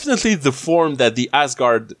definitely the form that the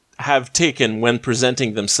Asgard have taken when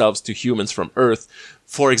presenting themselves to humans from Earth.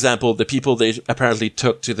 For example, the people they apparently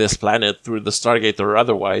took to this planet through the Stargate or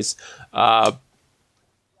otherwise. But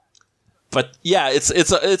yeah,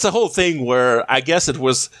 it's a whole thing where I guess it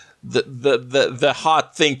was the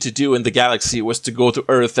hot thing to do in the galaxy was to go to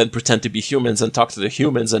Earth and pretend to be humans and talk to the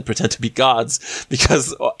humans and pretend to be gods,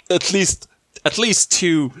 because at least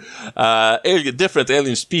two different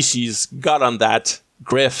alien species got on that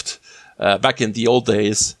grift back in the old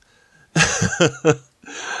days.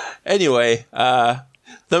 Anyway,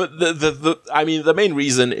 the main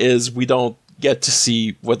reason is we don't get to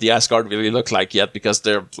see what the Asgard really look like yet, because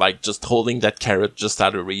they're just holding that carrot just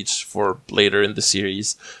out of reach for later in the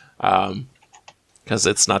series. Because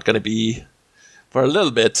it's not going to be for a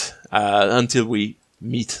little bit until we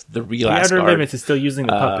meet the real Asgard. Outer Limits is still using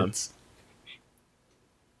the puppets.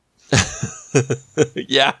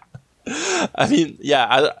 Yeah, I mean,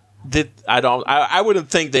 yeah. I wouldn't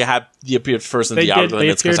think they appeared first in the Outer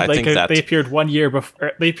Limits, because I think that they appeared 1 year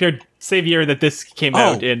before. They appeared same year that this came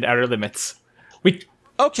out in Outer Limits. We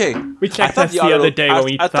checked that the other day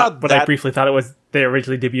when I briefly thought it was they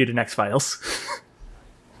originally debuted in X-Files.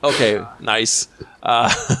 Okay, nice. I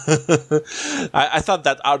thought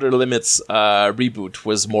that Outer Limits reboot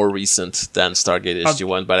was more recent than Stargate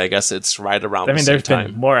SG-1, but I guess it's right around the same time.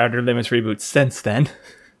 There's been more Outer Limits reboots since then.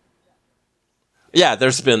 Yeah,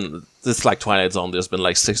 there's been it's like Twilight Zone. There's been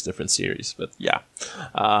like 6 different series, but yeah,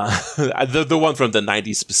 the one from the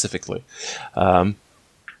 90s specifically.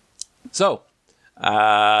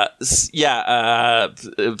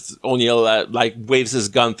 O'Neill like waves his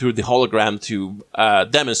gun through the hologram to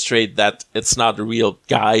demonstrate that it's not a real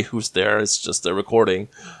guy who's there. It's just a recording.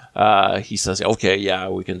 He says, "Okay, yeah,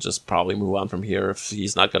 we can just probably move on from here if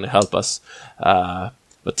he's not going to help us."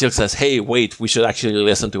 But Teal'c says, "Hey, wait, we should actually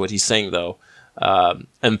listen to what he's saying, though."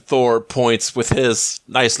 And Thor points with his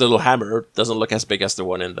nice little hammer. Doesn't look as big as the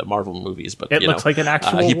one in the Marvel movies, but it looks like an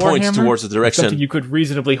actual he points Warhammer? towards the direction. Something you could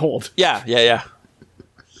reasonably hold. Yeah.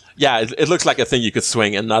 It looks like a thing you could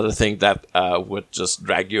swing, and not a thing that would just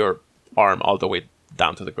drag your arm all the way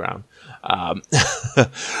down to the ground.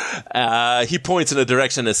 He points in a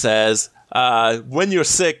direction and says, when you're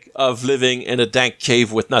sick of living in a dank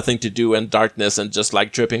cave with nothing to do and darkness and just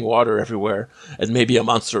like dripping water everywhere and maybe a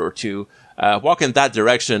monster or two, walk in that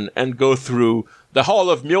direction and go through the Hall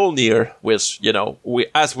of Mjolnir, which,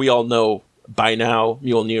 as we all know by now,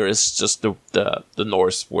 Mjolnir is just the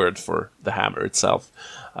Norse word for the hammer itself.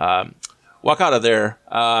 Walk out of there.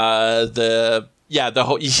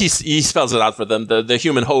 He spells it out for them. The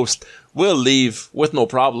human host will leave with no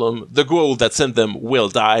problem. The ghoul that sent them will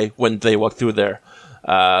die when they walk through there.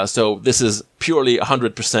 So this is purely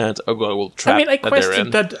 100% a ghoul trap. I mean, I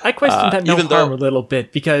questioned that no harm a little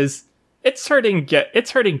bit because it's hurting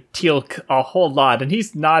Teal'c a whole lot, and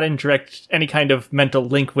he's not in any kind of mental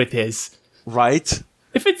link with his. Right.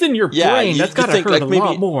 If it's in your brain, that's gotta hurt like, a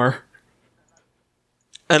lot more.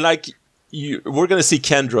 And we're going to see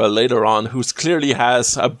Kendra later on, who clearly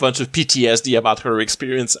has a bunch of PTSD about her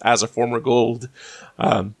experience as a former gold.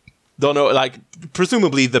 Don't know,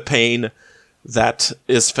 presumably the pain that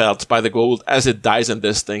is felt by the gold as it dies in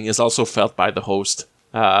this thing is also felt by the host.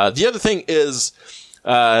 The other thing is,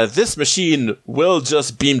 this machine will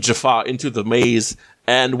just beam Jaffa into the maze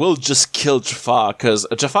and will just kill Jaffa, because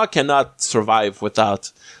Jaffa cannot survive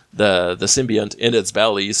without the symbiont in its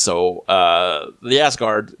belly. So the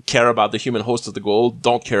Asgard care about the human host of the gold,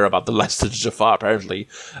 don't care about the lives of Jaffa, apparently.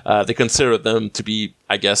 They consider them to be,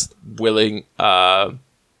 I guess, willing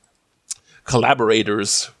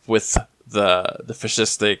collaborators with the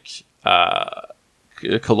fascistic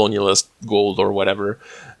colonialist gold or whatever,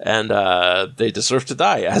 and they deserve to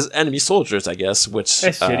die as enemy soldiers, I guess, which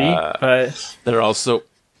that's shitty, but they're also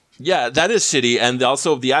that is shitty. And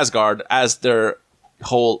also the Asgard, as their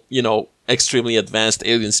whole extremely advanced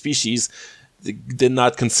alien species, did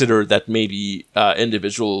not consider that maybe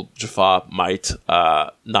individual Jaffa might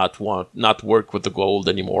not work with the gold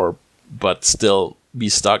anymore, but still be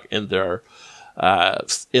stuck in their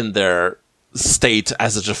state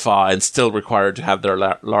as a Jaffa and still required to have their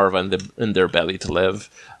larva in their belly to live.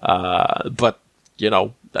 But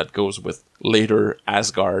that goes with later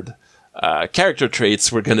Asgard character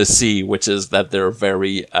traits we're going to see, which is that they're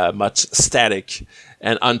very much static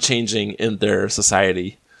and unchanging in their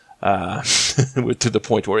society, to the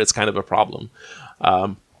point where it's kind of a problem.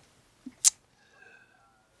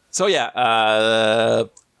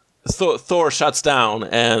 Thor shuts down,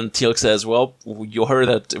 and Teal'c says, "Well, you heard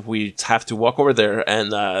that we have to walk over there,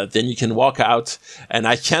 and then you can walk out, and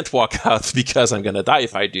I can't walk out because I'm gonna die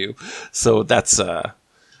if I do." So that's the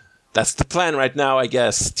plan right now, I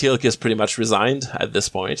guess. Teal'c is pretty much resigned at this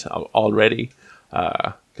point already,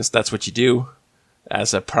 because that's what you do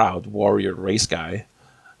as a proud warrior race guy.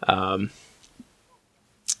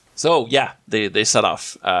 They set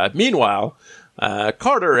off. Meanwhile,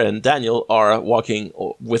 Carter and Daniel are walking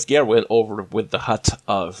with Gerwin over with the hut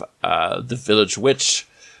of the village witch,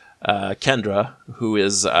 Kendra, who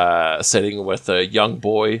is sitting with a young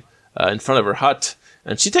boy in front of her hut.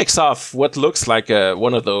 And she takes off what looks like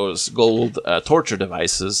one of those gold torture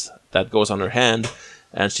devices that goes on her hand.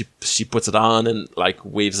 And she puts it on and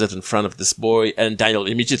waves it in front of this boy. And Daniel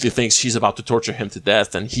immediately thinks she's about to torture him to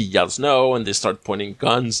death. And he yells no, and they start pointing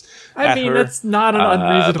guns at her. That's not an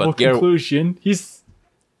unreasonable conclusion. He's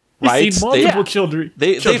seen multiple children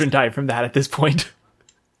die from that at this point.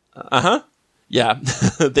 Yeah.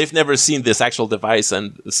 They've never seen this actual device,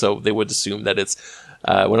 and so they would assume that it's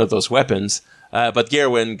one of those weapons. But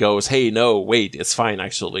Gerwin goes, "Hey, no, wait, it's fine,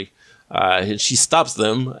 actually." And she stops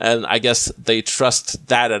them, and I guess they trust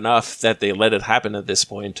that enough that they let it happen at this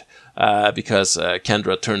point, because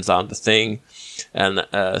Kendra turns on the thing and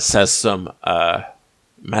says some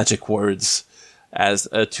magic words as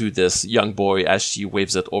to this young boy as she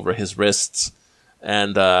waves it over his wrists,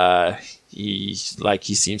 and he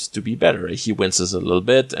seems to be better. He winces a little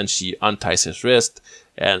bit, and she unties his wrist,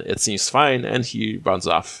 and it seems fine, and he runs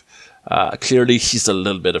off. Clearly, he's a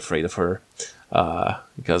little bit afraid of her.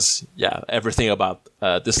 because everything about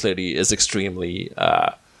this lady is extremely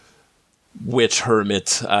witch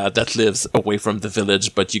hermit that lives away from the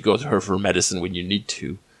village, but you go to her for medicine when you need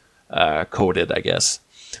to. Coded, I guess.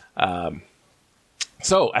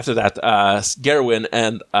 So after that, Gerwin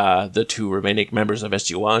and the two remaining members of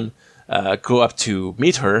SG-1 go up to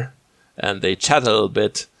meet her, and they chat a little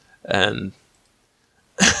bit, and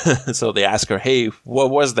so they ask her, hey, what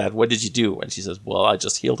was that? What did you do? And she says, well, I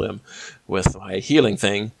just healed him with my healing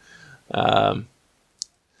thing.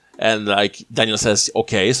 And like Daniel says,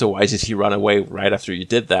 okay, so why did he run away right after you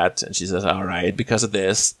did that? And she says, all right, because of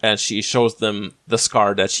this. And she shows them the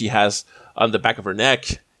scar that she has on the back of her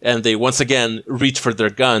neck. And they once again reach for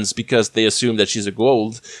their guns because they assume that she's a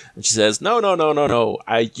Goa'uld. And she says, no.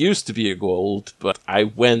 I used to be a Goa'uld, but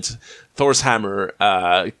Thor's hammer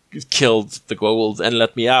killed the Goa'uld and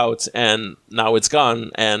let me out. And now it's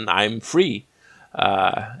gone and I'm free.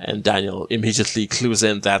 And Daniel immediately clues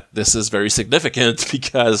in that this is very significant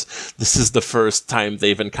because this is the first time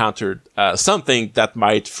they've encountered something that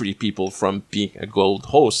might free people from being a Goa'uld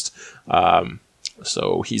host.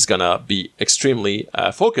 So he's gonna be extremely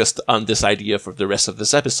focused on this idea for the rest of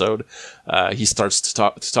this episode. He starts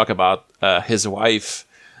to talk about his wife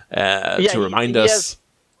to remind us.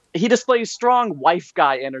 He displays strong wife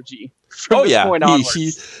guy energy from this point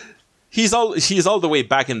onwards. He's all the way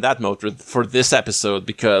back in that mode for this episode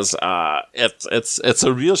because it's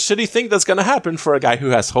a real shitty thing that's gonna happen for a guy who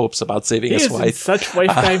has hopes about saving his wife. He is in such wife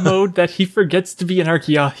guy mode that he forgets to be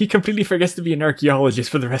he completely forgets to be an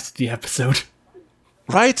archaeologist for the rest of the episode.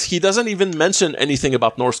 Right? He doesn't even mention anything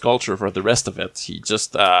about Norse culture for the rest of it. He's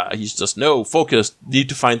just focused. Need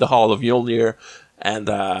to find the Hall of Mjolnir and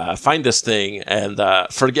find this thing and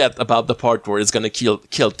forget about the part where it's gonna kill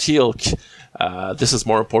Teal'c. This is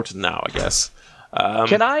more important now, I guess.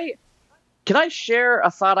 Can I share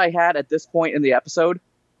a thought I had at this point in the episode?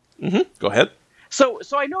 Mm-hmm. Go ahead. So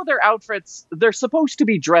I know their outfits, they're supposed to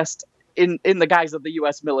be dressed in the guise of the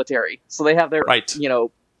U.S. military. So they have their,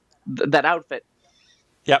 that outfit.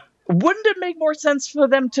 Yep. Wouldn't it make more sense for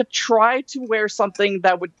them to try to wear something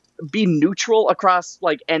that would be neutral across,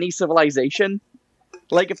 like, any civilization?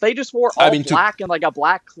 Like, if they just wore black and, like, a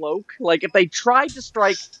black cloak, like, if they tried to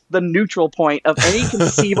strike the neutral point of any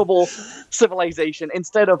conceivable civilization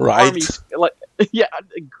instead of army,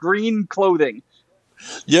 green clothing.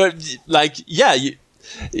 It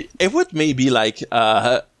would maybe,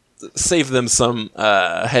 save them some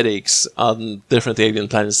headaches on different alien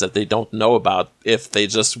planets that they don't know about if they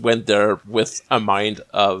just went there with a mind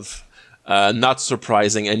of not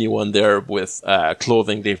surprising anyone there with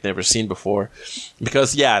clothing they've never seen before.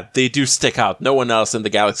 Because, they do stick out. No one else in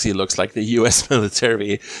the galaxy looks like the U.S.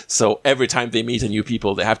 military. So every time they meet a new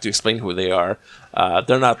people, they have to explain who they are.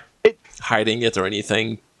 They're not hiding it or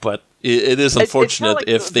anything, but it is unfortunate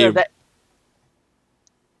if they...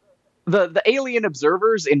 The alien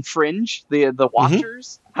observers in Fringe, the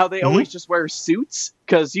Watchers, how they always just wear suits,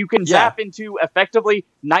 because you can zap into effectively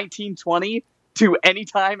 1920 to any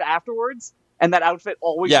time afterwards, and that outfit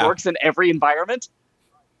always works in every environment.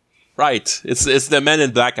 Right. It's the Men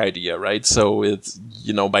in Black idea, right? So it's,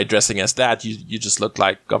 by dressing as that, you just look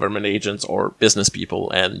like government agents or business people,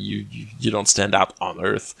 and you don't stand out on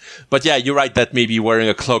Earth. But you're right that maybe wearing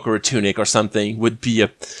a cloak or a tunic or something would be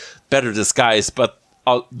a better disguise, but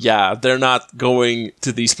they're not going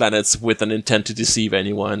to these planets with an intent to deceive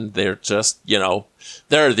anyone. They're just,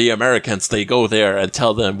 they're the Americans. They go there and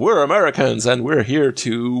tell them, we're Americans and we're here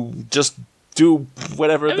to just do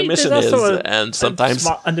whatever the mission is. And sometimes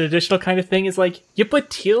an additional kind of thing is like, you put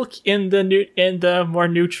Teal'c in the more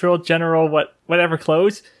neutral general whatever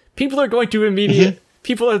clothes, people are going to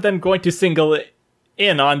people are then going to single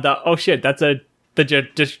in on the, oh shit, that's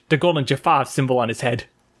the golden Jaffa symbol on his head.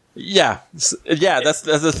 That's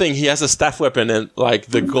the thing. He has a staff weapon and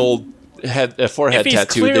the gold forehead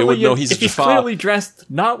tattoo. They would know he's a Jaffa. If he's clearly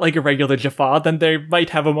dressed not like a regular Jaffa, then they might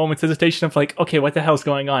have a moment's hesitation of okay, what the hell's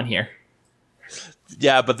going on here?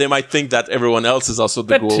 Yeah, but they might think that everyone else is also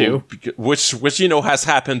the Goa'uld, which has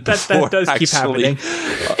happened before. That does keep happening.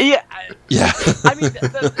 Yeah. I mean,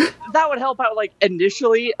 that would help out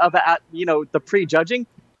initially about the prejudging.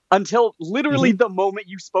 Until literally the moment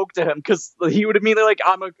you spoke to him, because he would immediately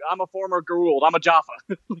I'm a former Goa'uld, I'm a Jaffa.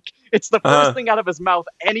 It's the first thing out of his mouth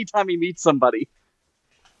anytime he meets somebody.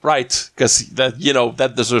 Right, because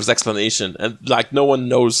that deserves explanation, and no one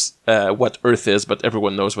knows what Earth is, but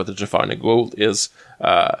everyone knows what the Jaffa and a Goa'uld is.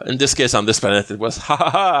 In this case, on this planet, it was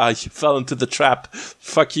you fell into the trap.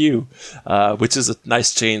 Fuck you, which is a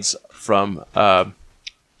nice change from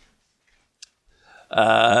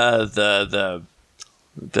the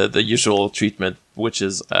the usual treatment, which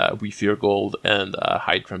is we fear gold and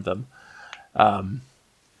hide from them.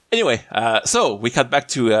 Anyway, so we cut back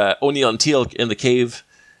to O'Neill and Teal'c in the cave,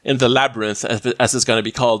 in the labyrinth, as it's going to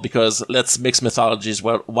be called, because let's mix mythologies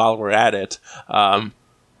while we're at it.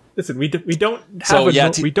 Listen, we don't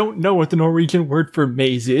have we don't know what the Norwegian word for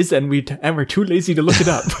maze is, and we're too lazy to look it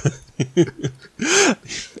up.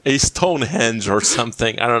 A Stonehenge or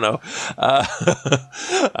something. I don't know.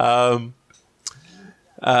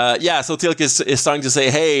 So Teal'c is starting to say,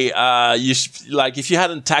 hey, if you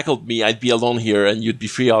hadn't tackled me, I'd be alone here and you'd be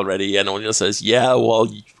free already. And O'Neill says, yeah,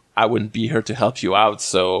 well, I wouldn't be here to help you out,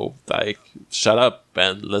 so, shut up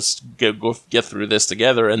and let's go get through this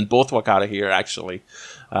together. And both walk out of here, actually.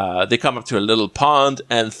 They come up to a little pond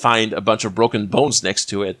and find a bunch of broken bones next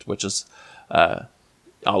to it, which is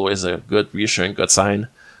always a good, reassuring, good sign.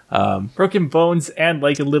 Broken bones and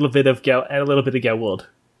a little bit of Gelwood.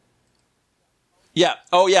 Yeah.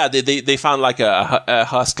 Oh, yeah. They found a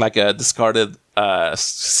husk, a discarded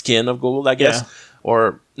skin of gold, I guess. Yeah.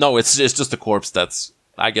 Or no, it's just a corpse that's,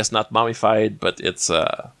 I guess, not mummified, but it's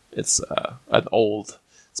an old.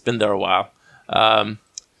 It's been there a while.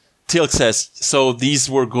 Teal'c says, so these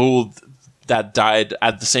were gold that died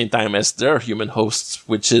at the same time as their human hosts,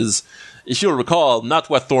 which is, if you'll recall, not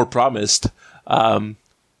what Thor promised.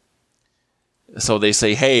 So they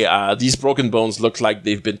say, hey, these broken bones look like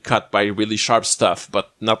they've been cut by really sharp stuff,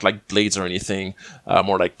 but not like blades or anything,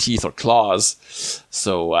 more like teeth or claws.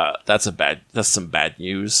 So that's some bad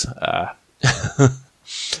news.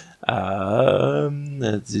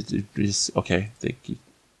 Okay.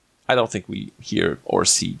 I don't think we hear or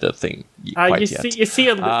see the thing quite yet. You see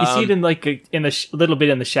it in a little bit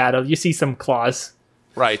in the shadow. You see some claws.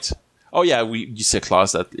 Right. Oh yeah, you see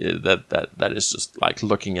claws that is just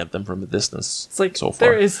looking at them from a distance. It's so far.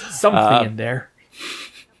 There is something in there.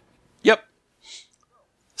 Yep.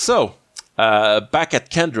 So back at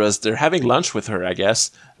Kendra's, they're having lunch with her. I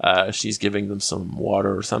guess she's giving them some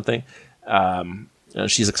water or something.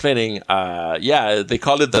 She's explaining. They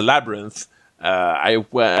call it the labyrinth.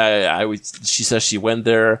 She says she went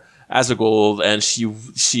there as a gold, and she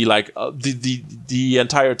the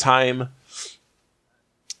entire time.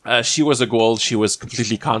 She was a gold. She was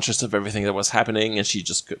completely conscious of everything that was happening, and she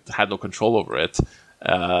just had no control over it.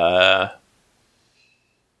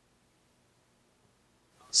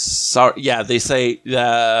 They say.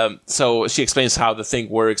 So she explains how the thing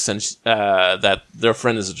works, and that their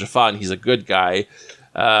friend is a Jaffa, and he's a good guy.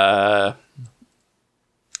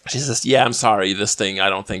 She says, "Yeah, I'm sorry. This thing, I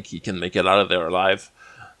don't think he can make it out of there alive."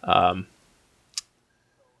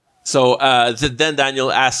 So then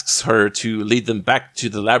Daniel asks her to lead them back to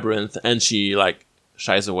the labyrinth, and she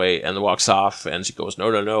shies away and walks off, and she goes,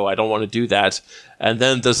 no, I don't want to do that. And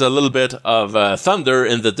then there's a little bit of thunder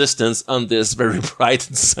in the distance on this very bright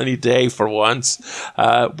and sunny day for once.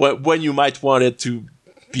 When you might want it to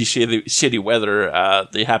be shitty weather,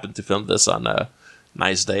 they happen to film this on a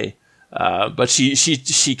nice day. But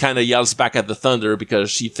she kind of yells back at the thunder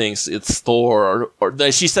because she thinks it's Thor,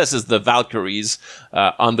 or she says it's the Valkyries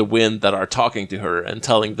on the wind that are talking to her and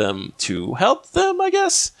telling them to help them, I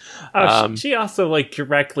guess. She also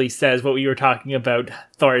directly says what we were talking about,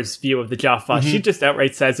 Thor's view of the Jaffa. Mm-hmm. She just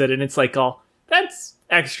outright says it, and it's that's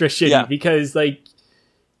extra shitty because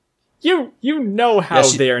you know how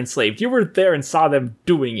they're enslaved. You were there and saw them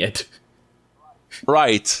doing it.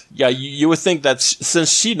 Right. Yeah, you would think that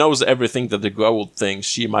since she knows everything that the gold thinks,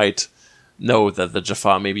 she might know that the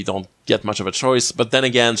Jaffa maybe don't get much of a choice. But then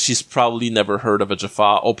again, she's probably never heard of a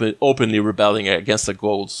Jaffa openly rebelling against the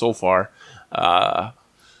gold so far.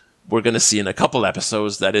 We're going to see in a couple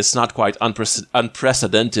episodes that it's not quite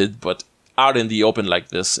unprecedented, but out in the open like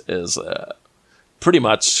this is pretty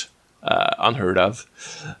much unheard of.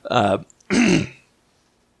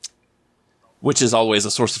 Which is always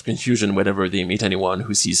a source of confusion whenever they meet anyone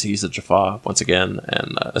who sees he's a Jaffa once again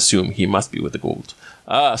and assume he must be with the gold.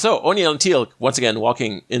 So O'Neill and Teal'c once again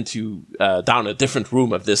walking into down a different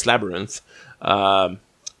room of this labyrinth.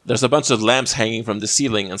 There's a bunch of lamps hanging from the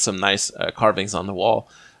ceiling and some nice carvings on the wall.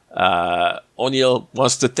 O'Neill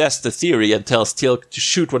wants to test the theory and tells Teal'c to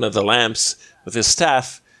shoot one of the lamps with his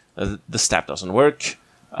staff. The staff doesn't work.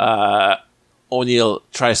 O'Neill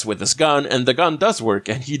tries with his gun, and the gun does work,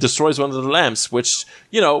 and he destroys one of the lamps, which,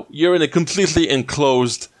 you're in a completely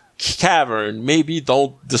enclosed cavern. Maybe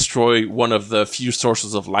don't destroy one of the few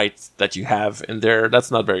sources of light that you have in there. That's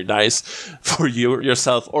not very nice for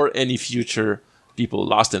yourself or any future people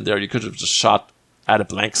lost in there. You could have just shot at a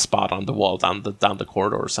blank spot on the wall down the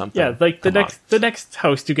corridor or something. Yeah, the next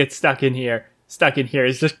host who gets stuck in here is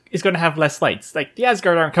going to have less lights. The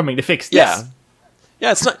Asgard aren't coming to fix this. Yeah.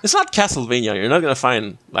 Yeah, it's not Castlevania. You're not gonna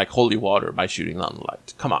find like holy water by shooting down the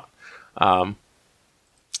light. Come on.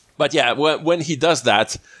 But yeah, when he does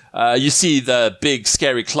that, you see the big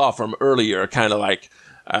scary claw from earlier kind of like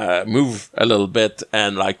move a little bit,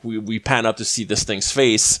 and like we pan up to see this thing's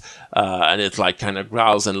face, and it like kind of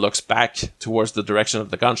growls and looks back towards the direction of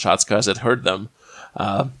the gunshots because it heard them.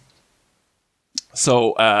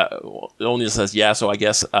 So O'Neill says, yeah, so I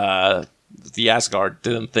guess the Asgard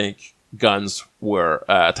didn't think guns were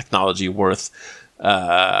technology worth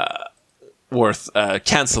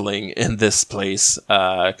canceling in this place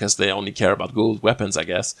because they only care about gold weapons, I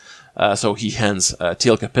guess. So he hands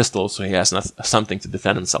Teal'c a pistol so he has something to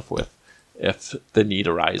defend himself with if the need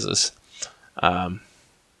arises.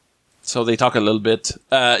 So they talk a little bit.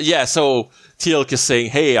 So Teal'c is saying,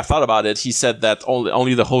 hey, I thought about it. He said that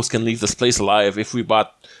only the host can leave this place alive. If we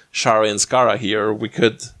brought Shara and Skara here, we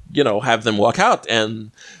could, have them walk out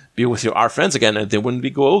and be with our friends again, and they wouldn't be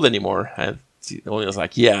gold anymore. And O'Neill was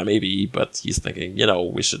like, yeah, maybe, but he's thinking,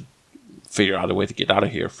 we should figure out a way to get out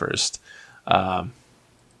of here first. So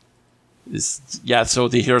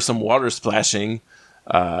they hear some water splashing.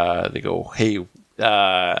 They go, hey,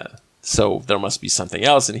 so there must be something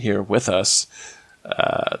else in here with us.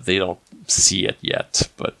 They don't see it yet,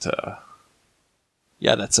 but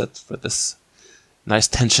that's it for this nice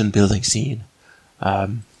tension building scene.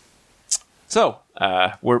 We're still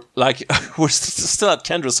at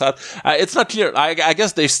Kendra's hut. It's not clear. I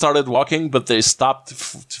guess they started walking, but they stopped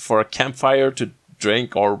for a campfire to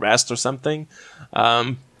drink or rest or something.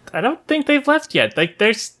 I don't think they've left yet. Like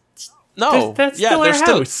that's still her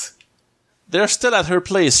house. They're still at her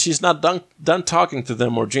place. She's not done talking to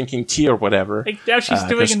them or drinking tea or whatever. Like now she's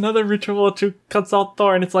doing another ritual to consult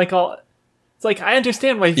Thor, and it's like I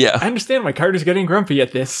understand why Carter's getting grumpy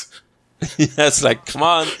at this. Yeah, it's like, come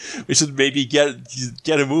on, we should maybe get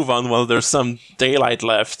a move on while there's some daylight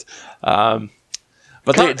left. But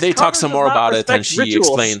they talk some more about it, and she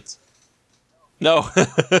explained. No.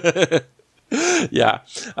 Yeah.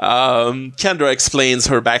 Kendra explains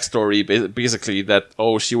her backstory, basically that,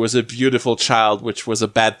 she was a beautiful child, which was a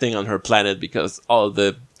bad thing on her planet because all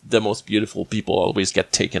the most beautiful people always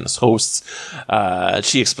get taken as hosts.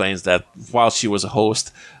 She explains that while she was a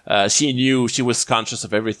host, she knew she was conscious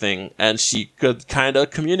of everything, and she could kind of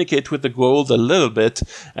communicate with the gold a little bit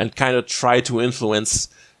and kind of try to influence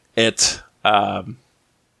it,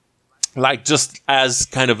 like just as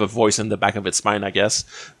kind of a voice in the back of its mind, I guess,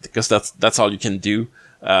 because that's all you can do.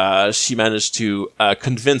 She managed to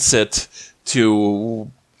convince it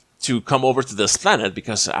to come over to this planet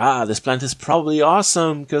because this planet is probably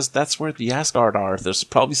awesome because that's where the Asgard are. There's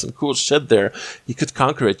probably some cool shit there. You could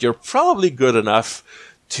conquer it. You're probably good enough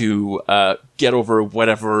to get over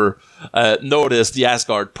whatever notice the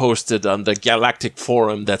Asgard posted on the Galactic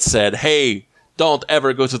Forum that said, hey, don't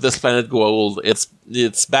ever go to this planet gold.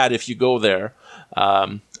 It's bad if you go there.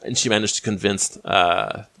 And she managed to convince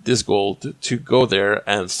this gold to go there,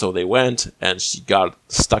 and so they went, and she got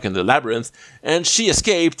stuck in the labyrinth, and she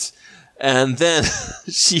escaped, and then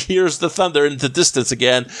she hears the thunder in the distance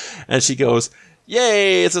again, and she goes,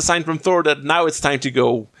 yay, it's a sign from Thor that now it's time to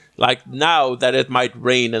go. Like, now that it might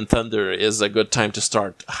rain and thunder is a good time to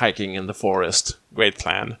start hiking in the forest. Great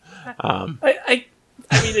plan. I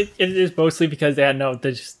mean, it is mostly because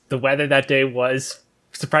the weather that day was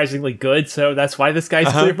surprisingly good, so that's why the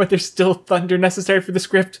sky's clear, but there's still thunder necessary for the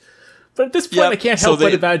script. But at this point, I can't help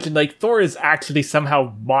but imagine, like, Thor is actually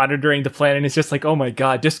somehow monitoring the planet, and it's just like, oh my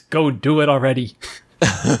god, just go do it already.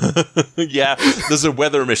 Yeah, there's a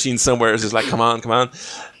weather machine somewhere. It's just like, come on.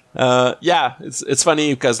 It's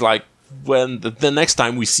funny because, like, when the next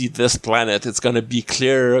time we see this planet, it's going to be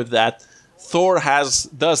clear that Thor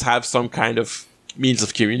does have some kind of means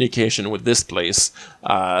of communication with this place,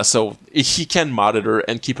 so he can monitor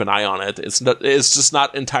and keep an eye on it. It's just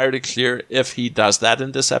not entirely clear if he does that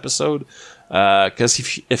in this episode,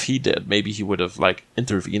 because if he did, maybe he would have like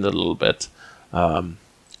intervened a little bit. But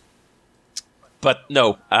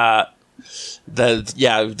no,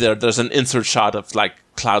 there's an insert shot of like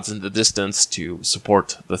clouds in the distance to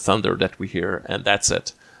support the thunder that we hear, and that's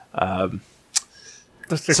it.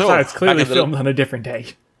 It's clearly filmed on a different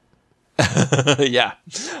day. Yeah.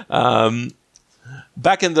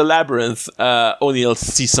 Back in the labyrinth, O'Neill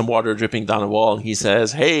sees some water dripping down a wall, and he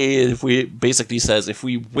says, hey, if we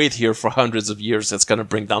wait here for hundreds of years, it's going to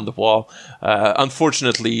bring down the wall.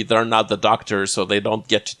 Unfortunately, they're not the Doctor, so they don't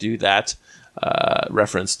get to do that.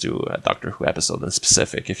 Reference to a Doctor Who episode in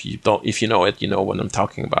specific. If you know it, you know what I'm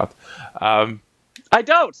talking about. I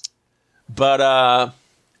don't. But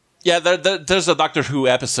there's a Doctor Who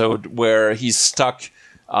episode where he's stuck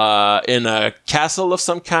in a castle of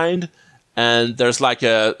some kind, and there's like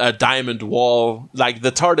a diamond wall. Like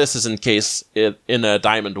the TARDIS is encased in a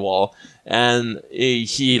diamond wall, and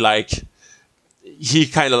he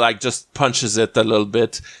kind of like just punches it a little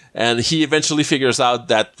bit, and he eventually figures out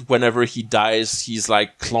that whenever he dies, he's like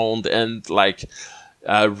cloned and like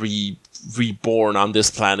reborn on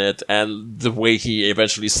this planet, and the way he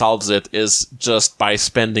eventually solves it is just by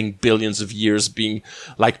spending billions of years being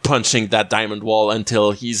like punching that diamond wall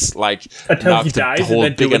until he's like knocked a hole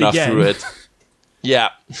big enough through it. Yeah.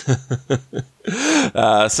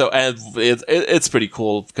 So and it's pretty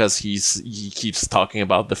cool because he keeps talking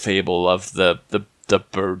about the fable of the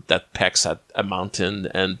bird that pecks at a mountain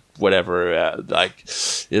and whatever. Like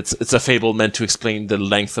it's a fable meant to explain the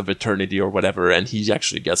length of eternity or whatever, and he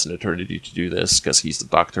actually gets an eternity to do this because he's the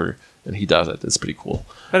Doctor and he does it. It's pretty cool.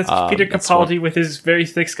 But it's Peter Capaldi with his very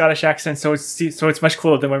thick Scottish accent, so it's much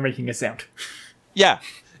cooler than we're making it sound. Yeah.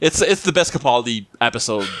 It's the best Capaldi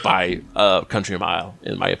episode by country mile,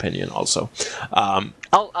 in my opinion. Also,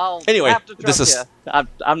 I'll anyway, have to trust you.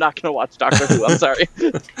 I'm not going to watch Doctor Who. I'm sorry.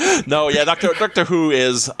 No, yeah, Doctor Who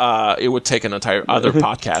is. It would take an entire other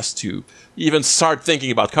podcast to even start thinking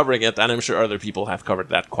about covering it, and I'm sure other people have covered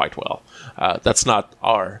that quite well. That's not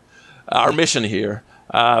our mission here.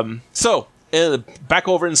 So back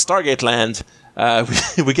over in Stargate Land.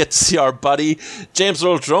 We get to see our buddy James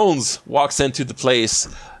Earl Jones walks into the place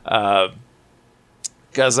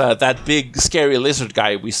because that big scary lizard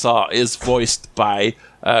guy we saw is voiced by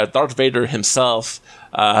Darth Vader himself.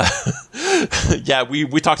 Yeah,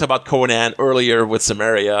 we talked about Conan earlier with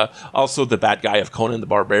Samaria, also the bad guy of Conan the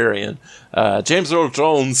Barbarian. James Earl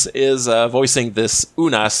Jones is voicing this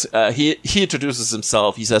Unas. He introduces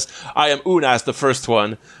himself. He says, "I am Unas, the first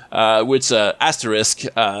one." Which asterisk,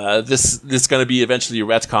 this is going to be eventually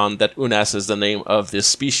retconned that Unas is the name of this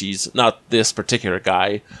species, not this particular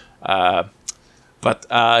guy. But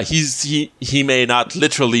he may not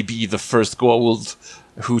literally be the first Goa'uld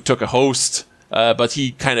who took a host, but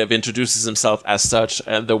he kind of introduces himself as such.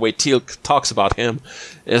 And the way Teal'c talks about him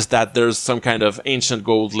is that there's some kind of ancient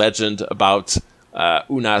Goa'uld legend about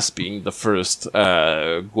Unas being the first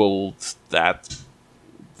Goa'uld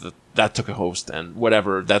that took a host and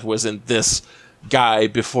whatever that was in this guy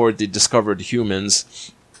before they discovered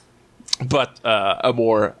humans. But a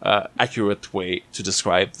more accurate way to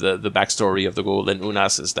describe the backstory of the Goa'uld and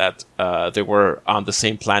Unas is that they were on the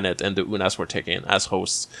same planet and the Unas were taken as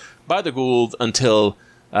hosts by the Goa'uld until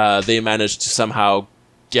they managed to somehow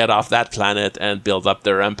get off that planet and build up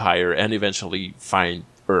their empire and eventually find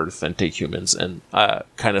Earth and take humans and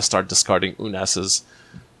kind of start discarding Unas's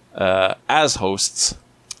as hosts.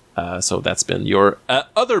 So that's been your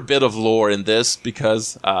other bit of lore in this,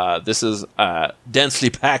 because this is a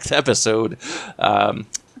densely packed episode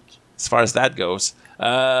as far as that goes.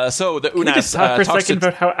 So the Unas Can we just talk for a second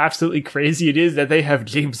about how absolutely crazy it is that they have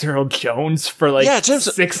James Earl Jones for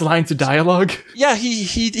 6 lines of dialogue? Yeah,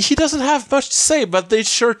 he doesn't have much to say, but they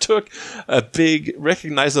sure took a big,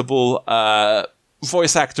 recognizable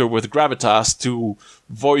voice actor with gravitas to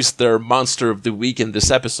voice their monster of the week in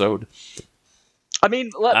this episode. I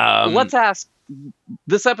mean, let's ask.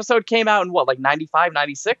 This episode came out in what, like 95,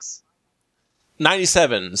 96?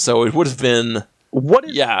 97, so it would have been...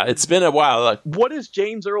 Yeah, it's been a while. What is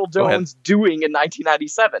James Earl Jones doing in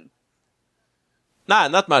 1997?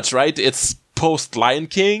 Not much, right? It's post Lion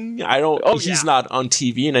King. He's not on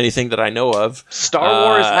TV in anything that I know of. Star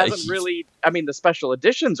Wars hasn't really... I mean, the special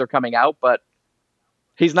editions are coming out, but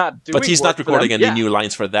he's not doing... But he's not recording any new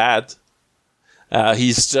lines for that.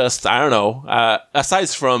 He's just, I don't know, aside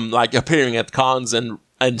from like appearing at cons and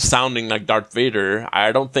sounding like Darth Vader,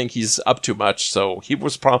 I don't think he's up to much. So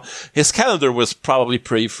his calendar was probably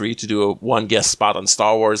pretty free to do one guest spot on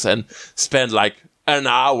Star Wars and spend like an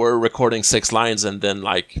hour recording 6 lines and then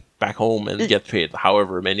like back home and get paid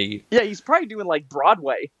however many. Yeah, he's probably doing like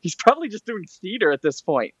Broadway. He's probably just doing theater at this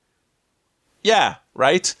point. Yeah,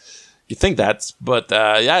 right? You think that, but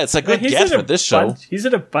yeah, it's a good guess for this show. He's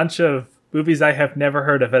in a bunch of movies I have never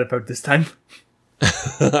heard of at about this time.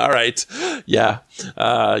 All right. Yeah.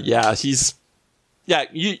 He's... Yeah,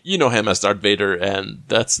 you know him as Darth Vader, and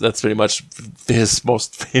that's pretty much his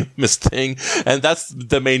most famous thing. And that's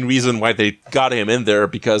the main reason why they got him in there,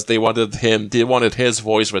 because they wanted his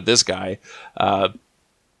voice with this guy.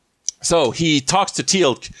 So he talks to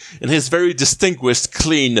Teal'c in his very distinguished,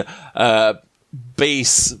 clean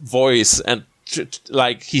bass voice, and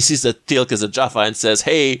like he sees that Teal'c is a Jaffa and says,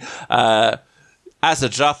 "Hey, as a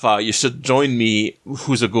Jaffa, you should join me,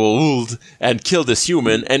 who's a Goa'uld, and kill this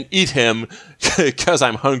human and eat him because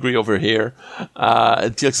I'm hungry over here."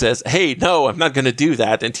 And Teal'c says, "Hey, no, I'm not going to do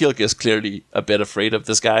that." And Teal'c is clearly a bit afraid of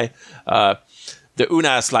this guy. the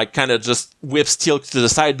Unas like kind of just whips Teal'c to the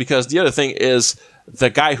side, because the other thing is the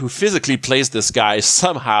guy who physically plays this guy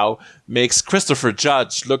somehow makes Christopher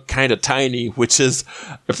Judge look kind of tiny, which is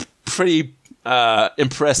a pretty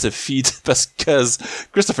impressive feat, because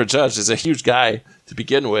Christopher Judge is a huge guy to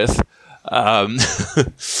begin with. I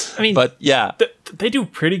mean, but yeah, they do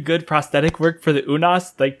pretty good prosthetic work for the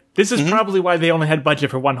Unas. Like, this is probably why they only had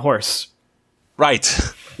budget for one horse. Right.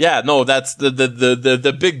 Yeah, no, that's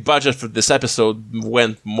the big budget for this episode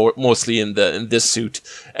went mostly in this suit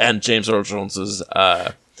and James Earl Jones's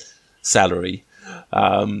salary.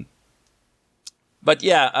 But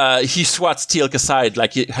yeah, he swats Teal'c aside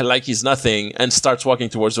like he's nothing and starts walking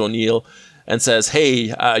towards O'Neill and says,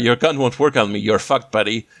 "Hey, your gun won't work on me. You're fucked,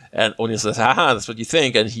 buddy." And O'Neill says, "Haha, that's what you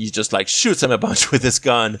think." And he just like shoots him a bunch with his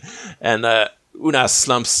gun, and Unas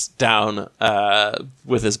slumps down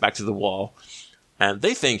with his back to the wall. And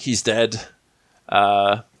they think he's dead.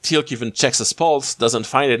 Teal'c even checks his pulse, doesn't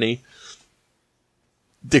find any,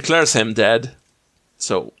 declares him dead.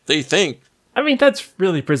 So they think. I mean, that's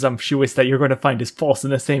really presumptuous that you're going to find his pulse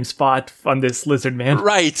in the same spot on this lizard man.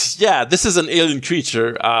 Right, yeah, this is an alien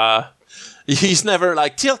creature. He's never,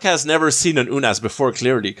 like, Teal'c has never seen an Unas before,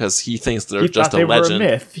 clearly, because he thinks they're just a legend. Were a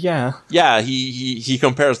myth, yeah. Yeah, he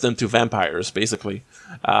compares them to vampires, basically.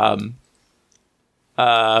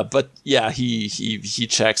 But yeah, he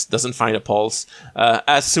checks, doesn't find a pulse.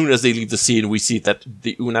 As soon as they leave the scene, we see that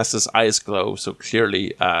the Unas' eyes glow. So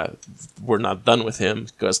clearly, we're not done with him,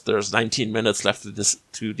 because there's 19 minutes left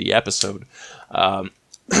to the episode.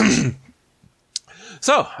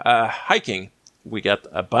 So hiking, we get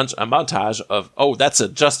a montage of. Oh, that's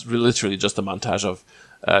literally just a montage of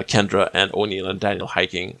Kendra and O'Neill and Daniel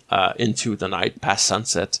hiking into the night past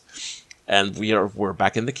sunset, and we're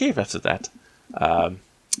back in the cave after that.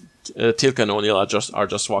 Teal'c and O'Neill are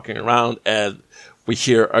just walking around, and we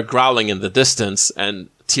hear a growling in the distance, and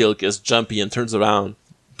Teal'c is jumpy and turns around,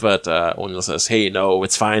 but O'Neill says, "Hey, no,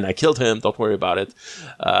 it's fine. I killed him. Don't worry about it."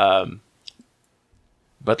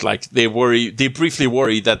 But like they briefly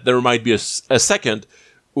worry that there might be a second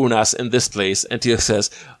Unas in this place, and Teal'c says,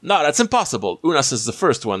 "No, that's impossible. Unas is the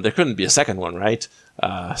first one. There couldn't be a second one, right?"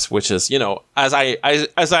 Which is, as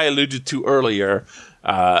I alluded to earlier,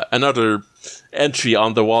 another entry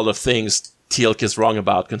on the wall of things Teal'c is wrong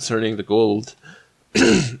about concerning the gold.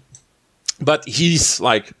 But he's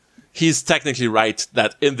technically right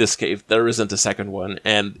that in this cave there isn't a second one,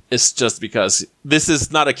 and it's just because this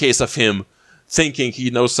is not a case of him thinking he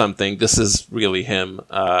knows something. This is really him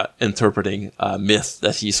interpreting a myth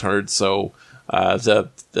that he's heard. So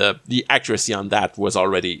the accuracy on that was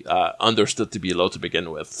already understood to be low to begin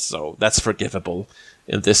with. So that's forgivable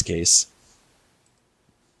in this case.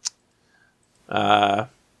 So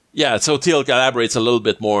Teal'c elaborates a little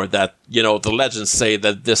bit more that, the legends say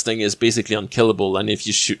that this thing is basically unkillable, and if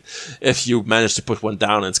you manage to put one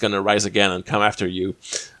down, it's going to rise again and come after you.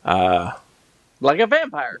 Like a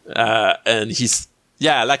vampire. And he's,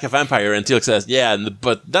 like a vampire, and Teal'c says,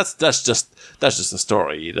 but that's just a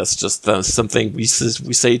story. That's just something we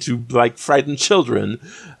say to, like, frightened children.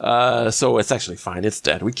 So it's actually fine. It's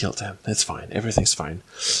dead. We killed him. It's fine. Everything's fine.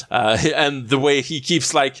 And the way he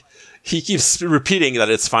keeps repeating that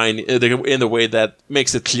it's fine in a way that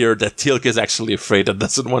makes it clear that Teal'c is actually afraid and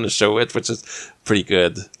doesn't want to show it, which is pretty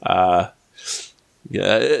good.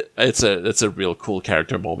 It's a real cool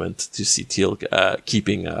character moment to see Teal'c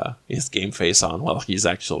keeping his game face on while he's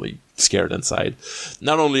actually scared inside.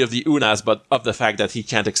 Not only of the Unas, but of the fact that he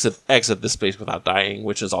can't exit this place without dying,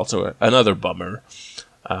 which is also another bummer.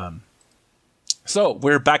 So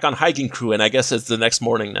we're back on hiking crew, and I guess it's the next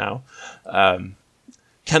morning now.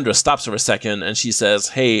 Kendra stops for a second, and she says,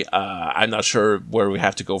 "Hey, I'm not sure where we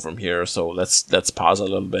have to go from here, so let's pause a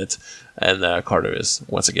little bit." And Carter is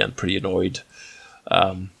once again pretty annoyed.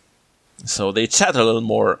 So they chat a little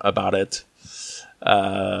more about it.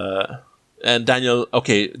 And Daniel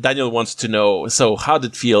wants to know, so how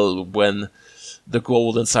did it feel when the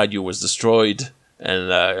gold inside you was destroyed?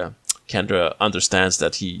 And Kendra understands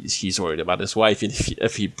that he's worried about his wife. And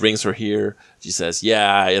if he brings her here, she says,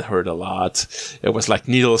 "Yeah, it hurt a lot. It was like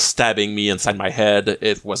needles stabbing me inside my head.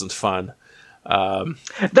 It wasn't fun."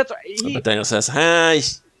 That's right. But Daniel says, "Hi."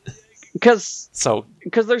 Because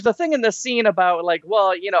there's a thing in this scene about, like,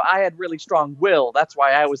 well, I had really strong will. That's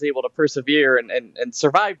why I was able to persevere and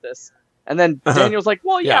survive this. And then Daniel's like,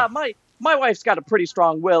 well, my wife's got a pretty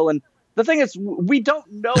strong will. And the thing is, we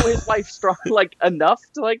don't know his wife strong, like, enough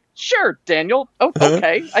to, like, sure, Daniel,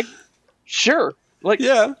 okay, sure. Like,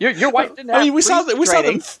 your wife didn't have we saw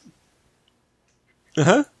them.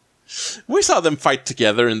 we saw them fight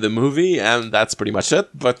together in the movie, and that's pretty much it.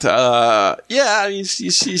 But yeah, I mean,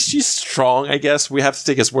 she's strong, I guess. We have to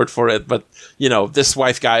take his word for it. But this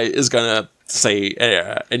wife guy is gonna say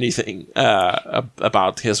anything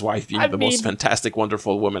about his wife being the most fantastic,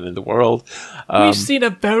 wonderful woman in the world. We've seen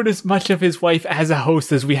about as much of his wife as a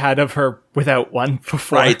host as we had of her without one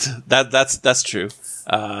before. Right, that's true.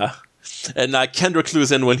 And Kendra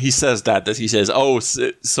clues in when he says that he says, "Oh,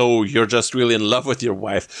 so you're just really in love with your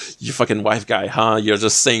wife, you fucking wife guy, huh? You're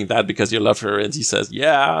just saying that because you love her." And he says,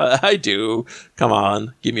 "Yeah, I do. Come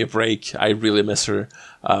on, give me a break. I really miss her."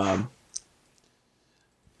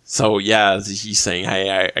 So yeah, he's saying,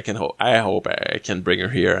 "Hey, I hope I can bring her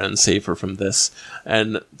here and save her from this."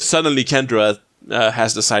 And suddenly, Kendra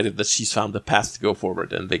has decided that she's found the path to go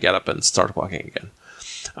forward, and they get up and start walking again.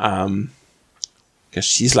 Because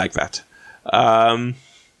she's like that. Are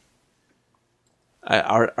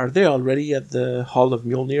they already at the Hall of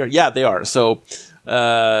Mjolnir? Yeah, they are. So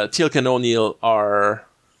Teal'c and O'Neill are.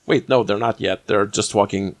 Wait, no, they're not yet. They're just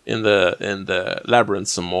walking in the labyrinth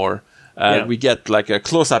some more. We get like a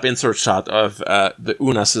close-up insert shot of the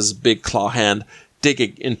Unas's big claw hand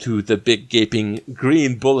digging into the big gaping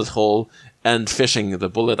green bullet hole and fishing the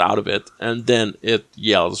bullet out of it, and then it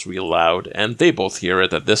yells real loud, and they both hear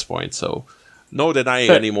it at this point. So. No denying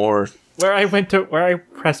anymore. Where I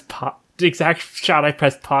pressed pause, the exact shot I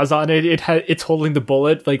pressed pause on it's holding the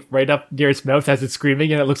bullet like right up near its mouth as it's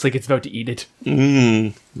screaming, and it looks like it's about to eat it.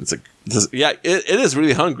 It is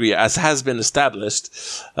really hungry, as has been established.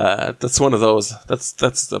 That's one of those.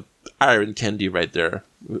 That's the iron candy right there.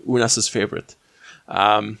 Unas's favorite.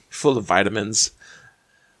 Full of vitamins.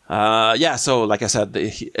 So like I said,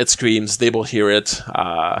 it screams. They both hear it.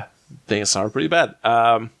 Things are pretty bad.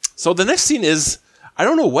 So the next scene is, I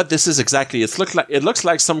don't know what this is exactly. It looks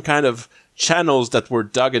like some kind of channels that were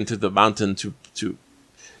dug into the mountain to.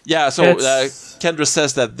 Yeah. So Kendra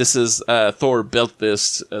says that this is Thor built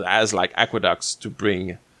this as like aqueducts to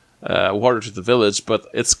bring water to the village, but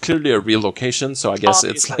it's clearly a real location. So I guess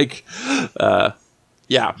it's like,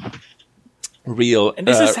 real. And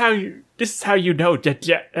this is how you know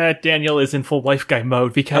that Daniel is in full wife guy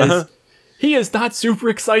mode, because. He is not super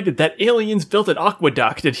excited that aliens built an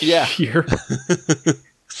aqueduct here.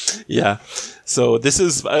 Yeah. So this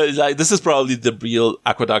is probably the real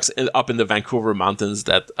aqueducts up in the Vancouver mountains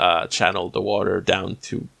that channel the water down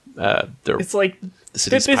to their. It's like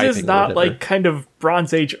this is not like kind of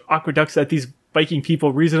Bronze Age aqueducts that these Viking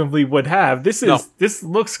people reasonably would have. This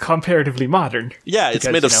looks comparatively modern. Yeah, it's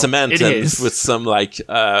made of cement and with some like.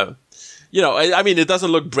 I mean, it doesn't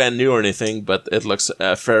look brand new or anything, but it looks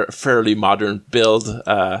fairly modern build.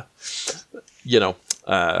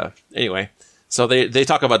 Anyway, so they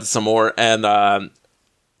talk about it some more, and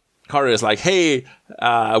Carter is like, "Hey,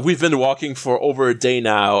 we've been walking for over a day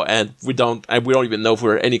now, and we don't even know if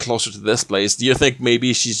we're any closer to this place. Do you think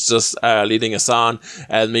maybe she's just leading us on,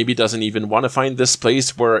 and maybe doesn't even want to find this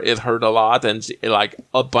place where it hurt a lot, and like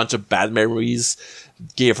a bunch of bad memories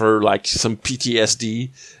gave her like some PTSD,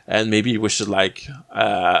 and maybe we should like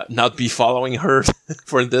not be following her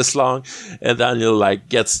for this long?" And Daniel like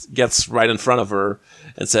gets right in front of her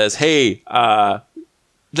and says, "Hey,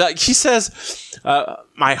 like he says,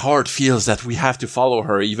 my heart feels that we have to follow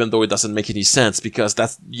her, even though it doesn't make any sense, because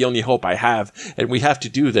that's the only hope I have, and we have to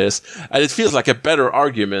do this." And it feels like a better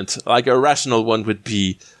argument, like a rational one would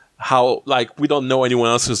be how like we don't know anyone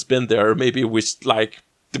else who's been there. Maybe we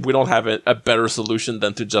don't have a better solution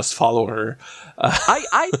than to just follow her.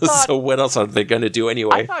 I thought, so what else are they going to do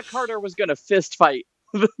anyway? I thought Carter was going to fist fight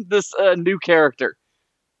this new character.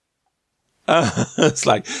 It's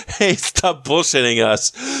like, "Hey, stop bullshitting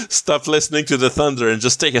us. Stop listening to the thunder and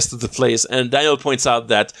just take us to the place." And Daniel points out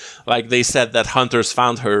that, like, they said that hunters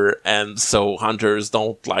found her, and so hunters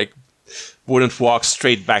wouldn't walk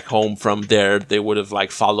straight back home from there. They would have,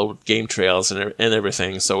 like, followed game trails and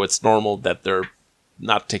everything. So it's normal that they're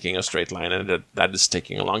not taking a straight line, and that is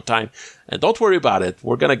taking a long time. And don't worry about it.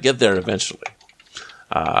 We're going to get there eventually.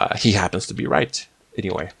 He happens to be right.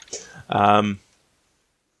 Anyway.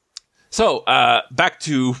 So back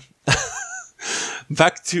to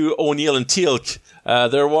O'Neill and Teal'c.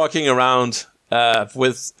 They're walking around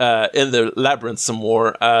in the labyrinth some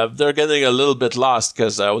more. They're getting a little bit lost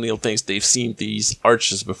because O'Neill thinks they've seen these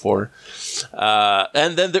arches before.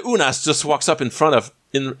 And then the Unas just walks up in front of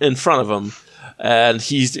him, and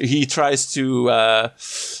he tries to a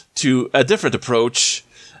different approach.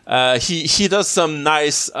 He does some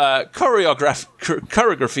nice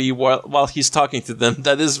choreography while he's talking to them.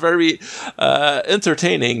 That is very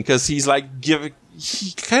entertaining, because he's like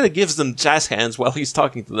he kind of gives them jazz hands while he's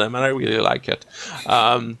talking to them, and I really like it.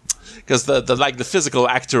 because the physical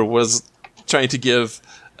actor was trying to give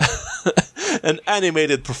an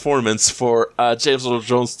animated performance for James Earl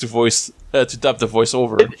Jones to dub the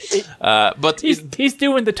voiceover. But he's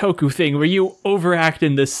doing the Toku thing where you overact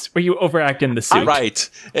in the suit. Right.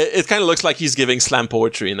 It kind of looks like he's giving slam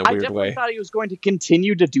poetry in a weird way. I thought he was going to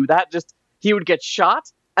continue to do that. Just he would get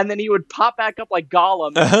shot, and then he would pop back up like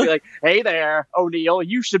Gollum and be like, "Hey there, O'Neill,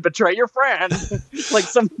 you should betray your friend." Like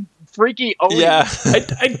some freaky O'Neill. Yeah.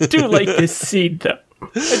 I do like this scene, though.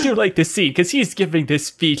 I do like this scene because he's giving this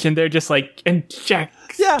speech and they're just like, and Jack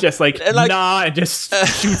just like, nah, and just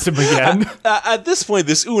shoots him again. At this point,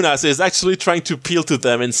 this Unas is actually trying to appeal to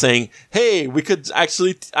them and saying, hey,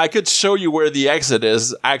 I could show you where the exit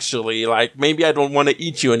is, actually. Like, maybe I don't want to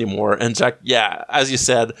eat you anymore. And Jack, as you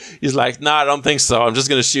said, he's like, nah, I don't think so. I'm just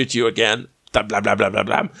going to shoot you again. Blah, blah, blah, blah, blah,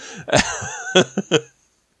 blah.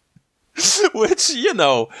 Which,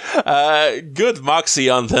 good moxie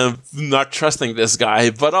on them not trusting this guy,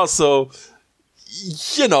 but also,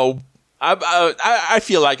 I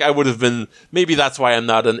feel like I would have been, maybe that's why I'm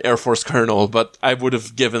not an Air Force colonel, but I would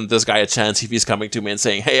have given this guy a chance if he's coming to me and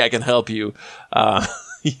saying, hey, I can help you,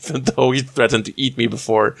 even though he threatened to eat me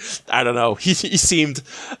before. I don't know, he seemed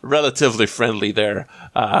relatively friendly there,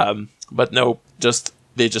 but no,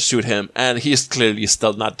 they just shoot him, and he's clearly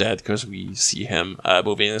still not dead because we see him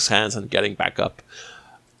moving his hands and getting back up.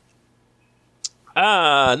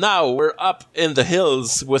 Now we're up in the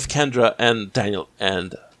hills with Kendra and Daniel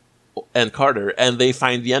and Carter, and they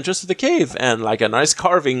find the entrance to the cave, and like a nice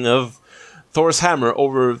carving of Thor's hammer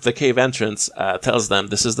over the cave entrance tells them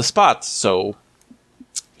this is the spot. So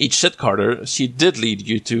eat shit, Carter. She did lead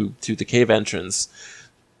you to the cave entrance.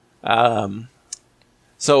 So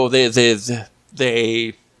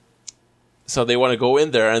they want to go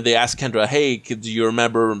in there, and they ask Kendra, "Hey, do you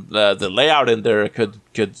remember the layout in there? Could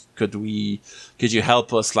you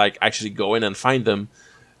help us like actually go in and find them?"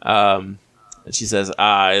 And she says,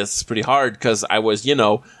 "It's pretty hard because I was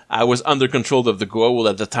under control of the ghoul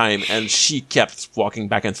at the time, and she kept walking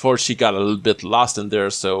back and forth. She got a little bit lost in there,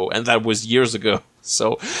 and that was years ago.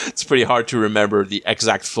 So it's pretty hard to remember the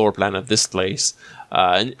exact floor plan of this place."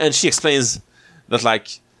 And she explains that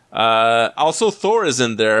also Thor is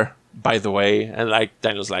in there, by the way. And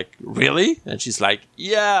Daniel's like, really? And she's like,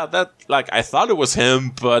 yeah, that I thought it was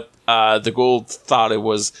him, but the ghoul thought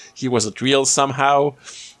he wasn't real somehow.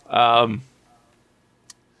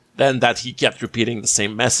 Then that he kept repeating the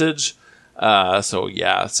same message. So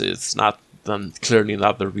it's not clearly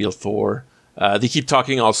not the real Thor. They keep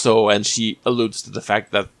talking also, and she alludes to the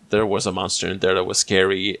fact that there was a monster in there that was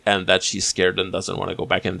scary, and that she's scared and doesn't want to go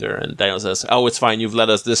back in there. And Daniel says, "Oh, it's fine. You've led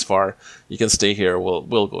us this far. You can stay here.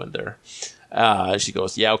 We'll go in there." She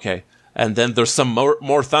goes, "Yeah, okay." And then there's some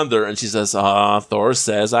more thunder, and she says, "Thor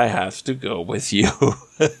says I have to go with you."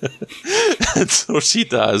 And so she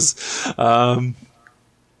does.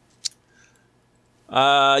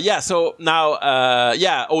 So now,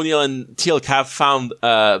 O'Neill and Teal'c have found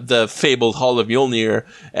the fabled Hall of Mjolnir,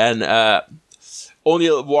 and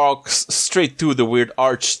O'Neill walks straight through the weird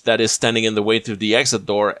arch that is standing in the way to the exit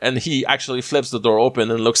door, and he actually flips the door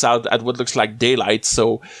open and looks out at what looks like daylight.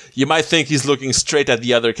 So you might think he's looking straight at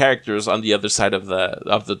the other characters on the other side of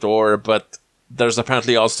the door, but there's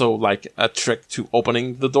apparently also a trick to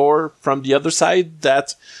opening the door from the other side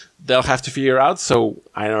that they'll have to figure out. So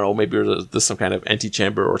I don't know, maybe there's some kind of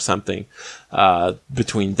antechamber or something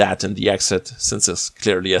between that and the exit, since it's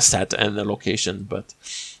clearly a set and a location. But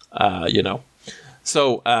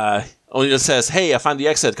So O'Neill says, "Hey, I found the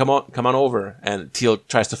exit. Come on over." And Teal'c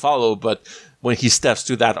tries to follow, but when he steps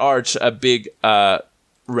to that arch, a big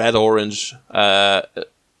red-orange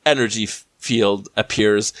energy field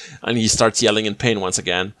appears, and he starts yelling in pain once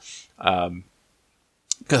again.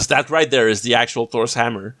 Because that right there is the actual Thor's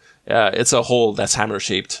hammer. It's a hole that's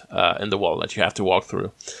hammer-shaped in the wall that you have to walk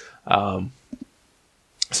through.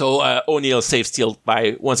 So O'Neill saves Teal'c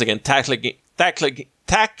by once again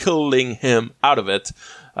tackling him out of it,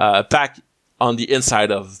 back on the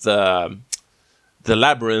inside of the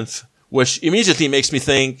labyrinth, which immediately makes me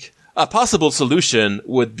think a possible solution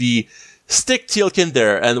would be stick Teal'c in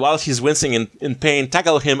there, and while he's wincing in pain,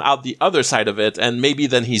 tackle him out the other side of it, and maybe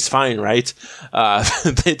then he's fine, right?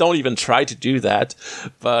 They don't even try to do that,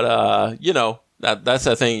 but that's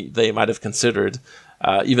a thing they might have considered,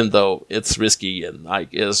 even though it's risky and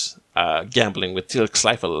is gambling with Teal'c's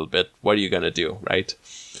life a little bit. What are you gonna do, right?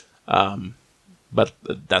 But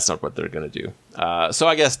that's not what they're gonna do. So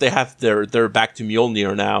I guess they're back to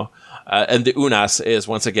Mjolnir now, and the Unas is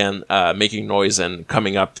once again making noise and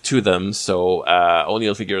coming up to them. So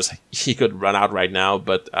O'Neill figures he could run out right now,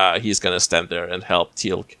 but he's gonna stand there and help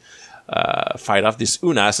Teal'c fight off this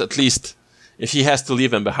Unas. At least if he has to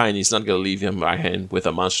leave him behind, he's not going to leave him behind with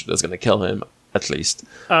a monster that's going to kill him, at least.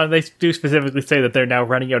 They do specifically say that they're now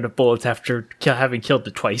running out of bullets after having killed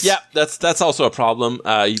it twice. Yeah, that's also a problem.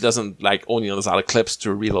 He doesn't, like, O'Neill is out of clips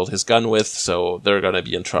to reload his gun with, so they're going to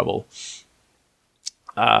be in trouble.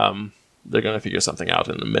 They're going to figure something out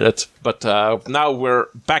in a minute. But now we're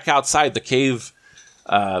back outside the cave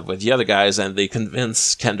with the other guys, and they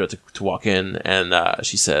convince Kendra to walk in, and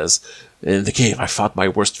she says, "In the cave, I fought my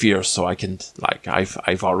worst fears, so I can, like,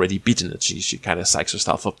 I've already beaten it." She kind of psychs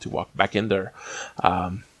herself up to walk back in there.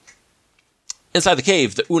 Inside the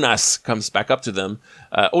cave, the Unas comes back up to them.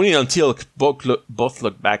 O'Neill and Teal'c both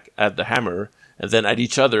look back at the hammer, and then at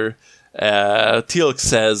each other. Teal'c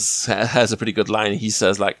has a pretty good line. He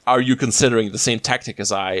says, like, "Are you considering the same tactic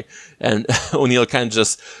as I?" And O'Neill kind of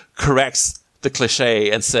just corrects the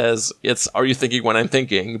cliche and says, "Are you thinking what I'm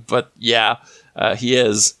thinking?" But yeah, he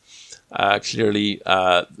is. Clearly,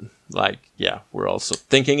 we're also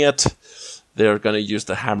thinking it. They're going to use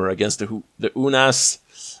the hammer against the Unas.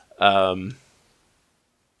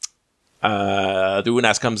 The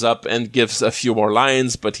Unas comes up and gives a few more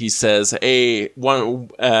lines, but he says, "Hey,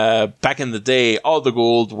 back in the day, all the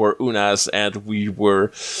gold were Unas, and we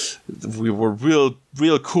were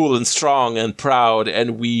real cool and strong and proud,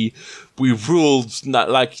 and we ruled,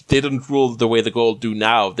 not like they didn't rule the way the gold do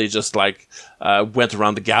now. They just went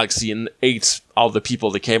around the galaxy and ate all the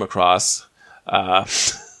people they came across."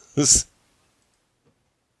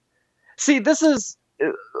 See, this is.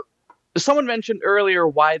 Someone mentioned earlier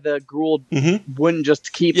why the Goa'uld wouldn't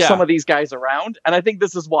just keep some of these guys around, and I think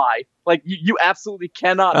this is why. Like, you absolutely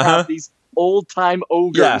cannot have these old-time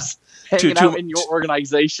ogres hanging out in your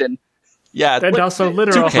organization. Yeah, and also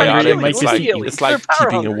literal chaotic. hungry. It's like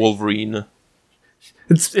keeping a Wolverine.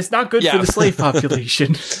 It's not good for the slave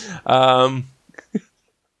population.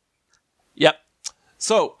 Yep.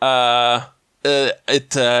 So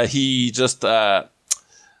he just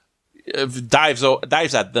dives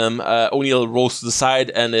at them. O'Neill rolls to the side,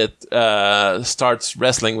 and it starts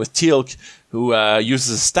wrestling with Teal'c, who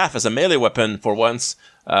uses his staff as a melee weapon for once,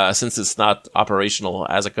 since it's not operational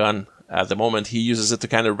as a gun at the moment. He uses it to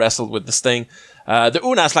kind of wrestle with this thing. The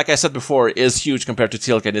Unas, like I said before, is huge compared to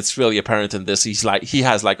Teal'c, and it's really apparent in this. He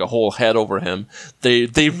has like a whole head over him.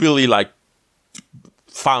 They really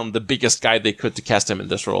found the biggest guy they could to cast him in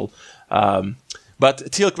this role.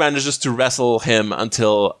 But Teal'c manages to wrestle him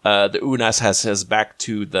until the Unas has his back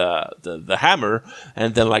to the hammer,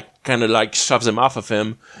 and then kind of shoves him off of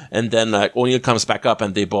him. And then O'Neill comes back up,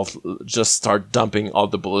 and they both just start dumping all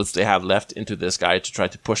the bullets they have left into this guy to try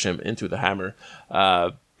to push him into the hammer.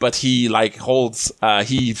 But he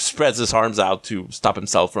he spreads his arms out to stop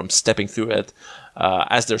himself from stepping through it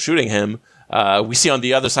as they're shooting him. We see on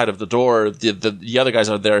the other side of the door, the other guys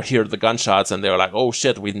are there, hear the gunshots, and they're like, "Oh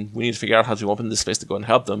shit, we need to figure out how to open this place to go and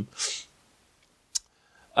help them."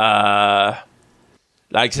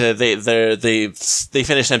 They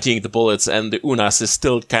finish emptying the bullets, and the Unas is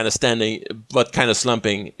still kind of standing, but kind of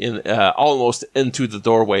slumping in almost into the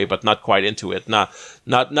doorway, but not quite into it, not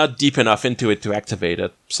deep enough into it to activate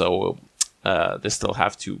it. So they still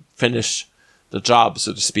have to finish the job,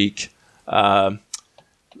 so to speak.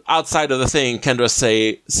 Outside of the thing, Kendra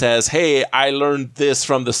says, "Hey, I learned this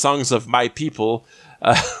from the songs of my people,"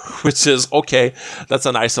 which is, okay, that's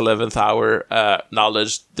a nice 11th hour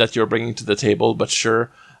knowledge that you're bringing to the table, but sure.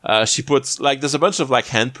 She puts, there's a bunch of,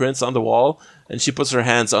 handprints on the wall, and she puts her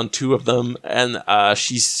hands on two of them, and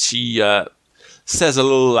she says a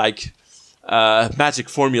little, magic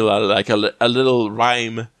formula, a little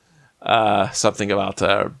rhyme, something about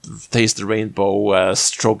taste the rainbow,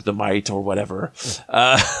 stroke the might, or whatever.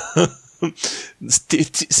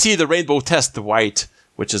 See the rainbow, test the white,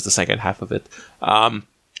 which is the second half of it. And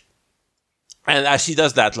as she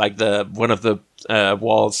does that, one of the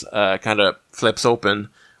walls kind of flips open,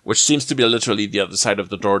 which seems to be literally the other side of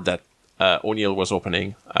the door that O'Neill was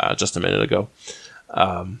opening just a minute ago.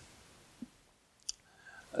 Back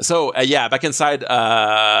inside,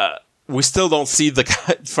 we still don't see the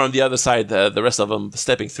guy from the other side, the rest of them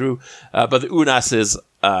stepping through, but the Unas is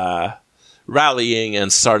rallying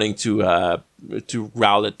and starting to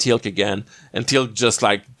growl at Teal'c again, and Teal'c just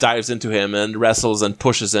dives into him and wrestles and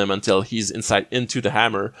pushes him until he's inside into the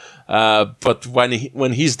hammer. But when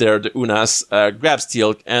he's there, the Unas grabs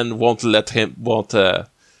Teal'c and won't let him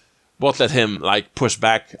push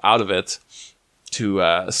back out of it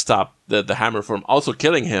to stop the hammer from also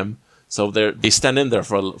killing him. So they stand in there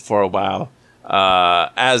for a while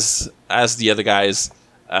as the other guys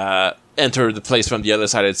enter the place from the other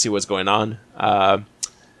side and see what's going on.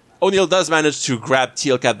 O'Neill does manage to grab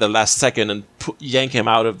Teal'c at the last second and yank him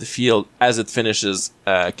out of the field as it finishes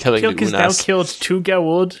killing Teal'c the has now Unas. killed two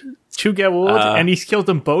Goa'uld, and he's killed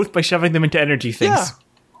them both by shoving them into energy things.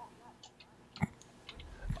 Yeah.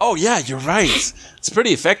 Oh yeah, you're right. It's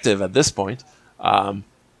pretty effective at this point.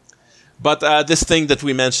 But this thing that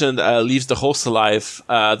we mentioned leaves the host alive.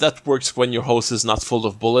 That works when your host is not full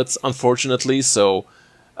of bullets, unfortunately. So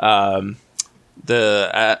when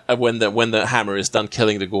the hammer is done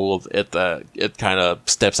killing the Goa'uld, it kind of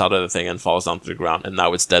steps out of the thing and falls down to the ground, and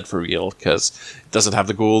now it's dead for real because it doesn't have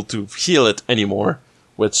the Goa'uld to heal it anymore.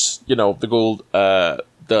 Which the Goa'uld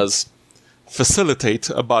does facilitate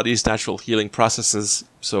a body's natural healing processes.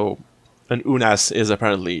 So an Unas is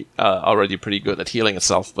apparently already pretty good at healing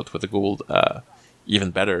itself, but with the Goa'uld,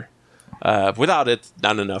 even better. Without it,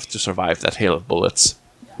 not enough to survive that hail of bullets.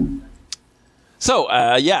 So,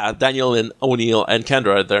 Daniel and O'Neill and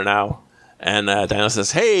Kendra are there now. And Daniel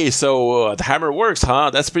says, "Hey, so the hammer works, huh?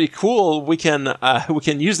 That's pretty cool. We can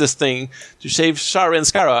use this thing to save Shara and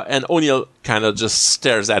Skara." And O'Neill kind of just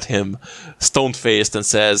stares at him, stone-faced, and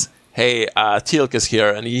says, "Hey, Teal'c is here,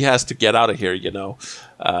 and he has to get out of here.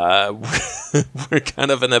 We're kind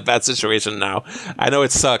of in a bad situation now. I know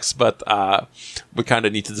it sucks, but we kind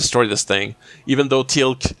of need to destroy this thing." Even though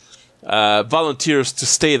Teal'c volunteers to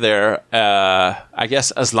stay there, I guess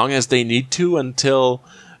as long as they need to until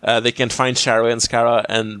they can find Shara and Skara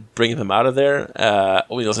and bring them out of there.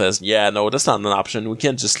 O'Neill says, "Yeah, no, that's not an option. We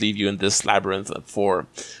can't just leave you in this labyrinth for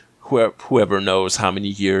whoever knows how many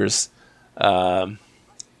years."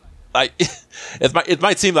 It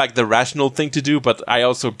might seem like the rational thing to do, but I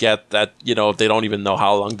also get that they don't even know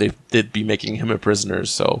how long they'd be making him a prisoner.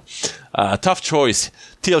 So tough choice.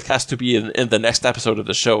 Teal'c has to be in the next episode of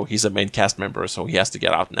the show. He's a main cast member, so he has to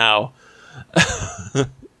get out now.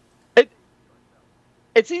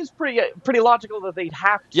 It seems pretty logical that they'd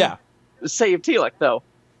have to save Teal'c, though.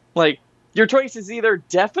 Like, your choice is either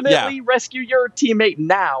definitely rescue your teammate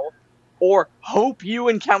now, or hope you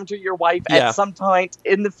encounter your wife at some point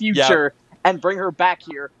in the future and bring her back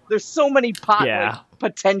here. There's so many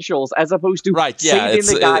potentials as opposed to saving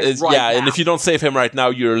the guy now. And if you don't save him right now,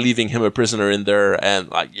 you're leaving him a prisoner in there, and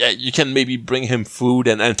you can maybe bring him food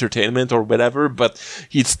and entertainment or whatever, but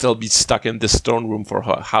he'd still be stuck in this stone room for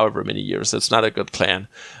however many years. It's not a good plan.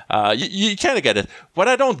 You kind of get it. What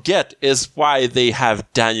I don't get is why they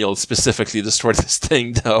have Daniel specifically destroy this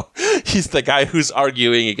thing, though. He's the guy who's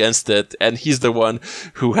arguing against it, and he's the one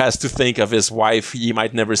who has to think of his wife he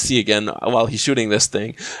might never see again while he's shooting this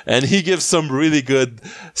thing. And he gives some really good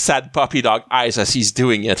sad puppy dog eyes as he's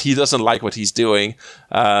doing it. He doesn't like what he's doing,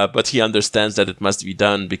 but he understands that it must be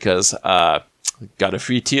done because gotta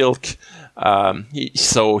free Teal'c.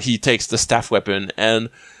 So he takes the staff weapon and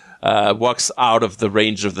walks out of the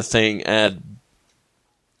range of the thing and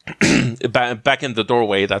back in the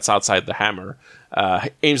doorway that's outside the hammer,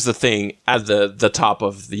 aims the thing at the top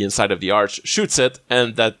of the inside of the arch, shoots it,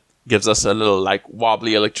 and that gives us a little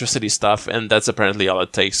wobbly electricity stuff, and that's apparently all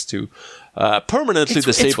it takes to permanently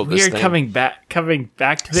disable this thing. It's weird coming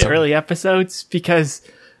back to the early episodes, because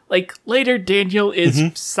later Daniel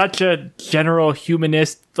is such a general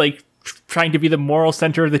humanist, trying to be the moral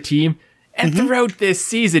center of the team, and throughout this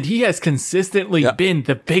season he has consistently been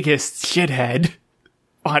the biggest shithead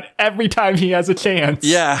on every time he has a chance.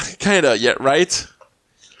 Yeah, kinda, right?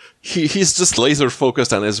 He's just laser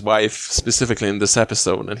focused on his wife, specifically in this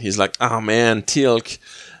episode, and he's like, "Oh man, Teal'c,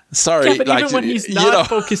 sorry." Yeah, but even when he's not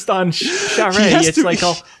focused on Shara,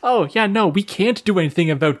 it's we can't do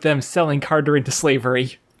anything about them selling Carter into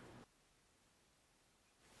slavery.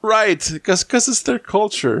 Right, because it's their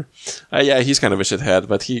culture. He's kind of a shithead,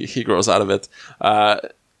 but he grows out of it. And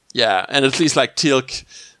at least Teal'c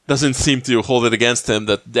doesn't seem to hold it against him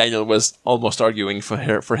that Daniel was almost arguing for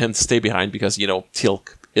him to stay behind, because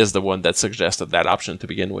Teal'c is the one that suggested that option to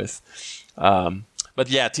begin with. But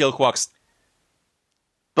Teal'c walks.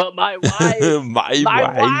 But my wife, my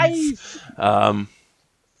wife.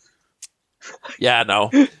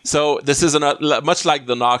 So this is much like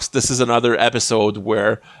the Nox. This is another episode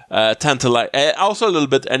where also a little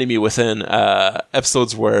bit Enemy Within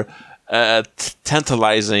episodes where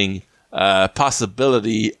tantalizing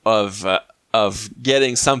possibility of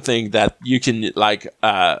getting something that you can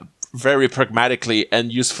very pragmatically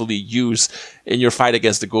and usefully use in your fight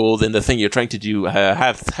against the Goa'uld, and the thing you're trying to do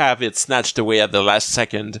have it snatched away at the last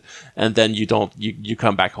second, and then you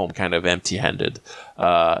come back home kind of empty-handed.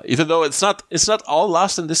 Even though it's not all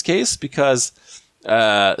lost in this case, because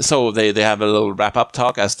so they have a little wrap-up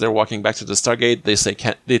talk as they're walking back to the Stargate. They say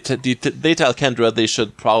they tell Kendra they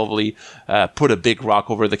should probably put a big rock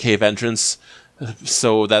over the cave entrance,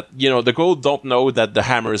 so that the Goa'uld don't know that the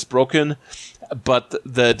hammer is broken. but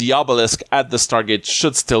the obelisk at the Stargate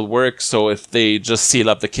should still work. So if they just seal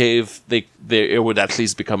up the cave, it would at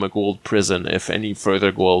least become a gold prison if any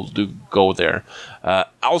further gold do go there.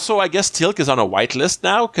 Also, I guess Teal'c is on a whitelist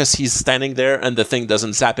now because he's standing there and the thing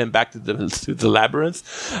doesn't zap him back to the labyrinth.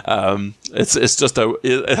 It's just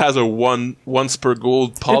it has a once per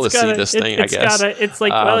gold policy. I guess it's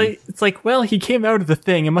like he came out of the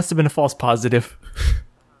thing. It must have been a false positive.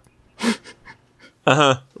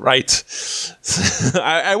 Right.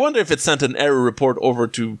 I wonder if it sent an error report over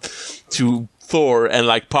to Thor and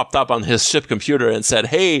like popped up on his ship computer and said,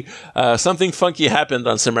 "Hey, something funky happened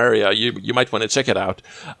on Samaria. You might want to check it out."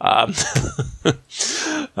 But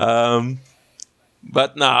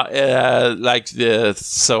no,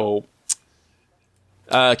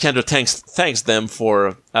 Kendra thanks them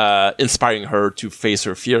for inspiring her to face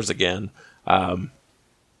her fears again,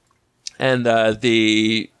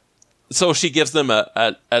 so she gives them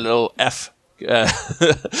a little F.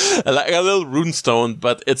 Like a little runestone,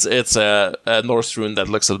 but it's a Norse rune that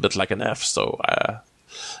looks a little bit like an F. So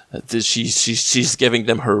she's giving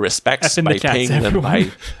them her respects by paying them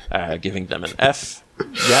by giving them an F.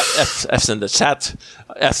 Yeah, F's in the chat.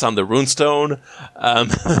 F's on the runestone.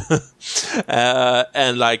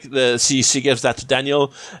 And like she gives that to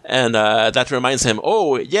Daniel, and that reminds him,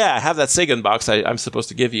 oh yeah, I have that Sagan box I'm supposed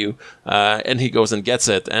to give you. And he goes and gets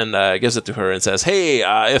it and gives it to her and says, hey,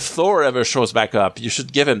 if Thor ever shows back up, you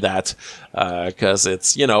should give him that, because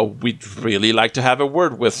it's, we'd really like to have a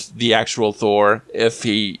word with the actual Thor if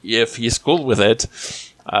he's cool with it.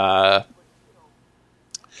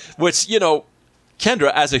 Which,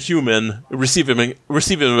 Kendra, as a human, receiving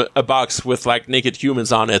a box with like naked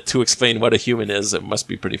humans on it to explain what a human is, it must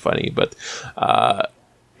be pretty funny. But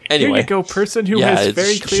anyway, here you go, person who has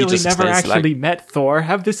very clearly never actually met Thor.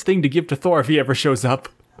 Have this thing to give to Thor if he ever shows up.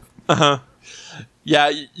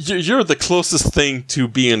 Yeah, you're the closest thing to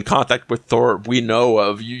being in contact with Thor we know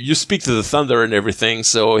of. You speak to the thunder and everything,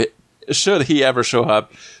 so should he ever show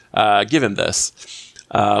up, give him this.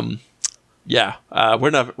 Yeah,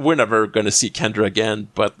 we're never going to see Kendra again,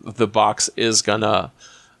 but the box is going to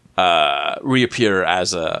reappear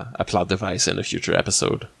as a plot device in a future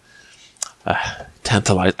episode.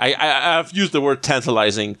 Tantalizing. I've used the word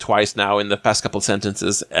tantalizing twice now in the past couple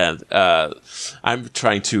sentences, and I'm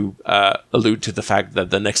trying to allude to the fact that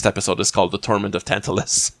the next episode is called The Torment of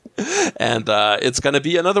Tantalus. And it's going to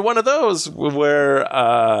be another one of those where,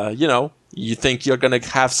 you think you're going to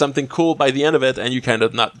have something cool by the end of it, and you kind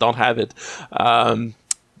of don't have it.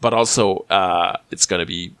 But also, it's going to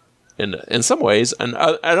be, in some ways,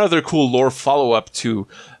 another cool lore follow-up to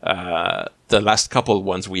the last couple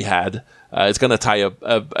ones we had. It's going to tie up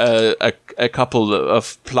a couple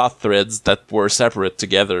of plot threads that were separate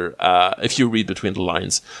together, if you read between the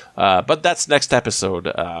lines. But that's next episode.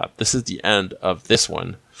 This is the end of this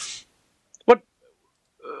one. What?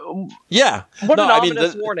 Yeah. What an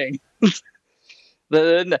ominous warning.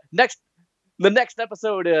 The next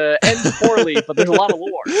episode ends poorly, but there's a lot of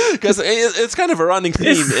lore. Because it's kind of a running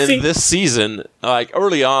theme in this season. Like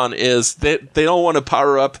early on, is they don't want to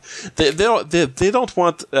power up. They don't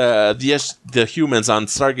want the humans on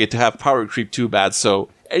Stargate to have power creep too bad. So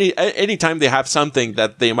anytime they have something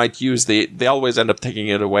that they might use, they always end up taking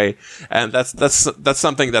it away. And that's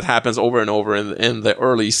something that happens over and over in the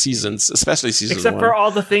early seasons, especially season 1. Except for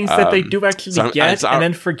all the things that they do actually get and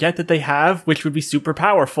then forget that they have, which would be super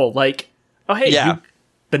powerful. Like, oh hey,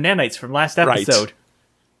 the nanites from last episode.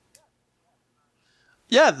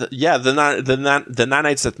 Right. The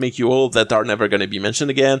nanites that make you old that are never going to be mentioned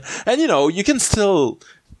again. And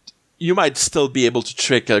you might still be able to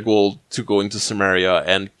trick a ghoul to going to Samaria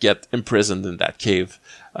and get imprisoned in that cave.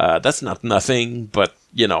 That's not nothing, but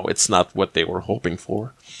it's not what they were hoping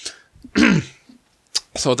for.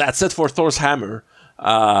 So that's it for Thor's Hammer.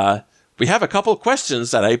 We have a couple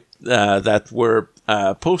questions that were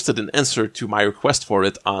posted in answer to my request for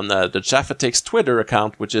it on the Jaffa Takes Twitter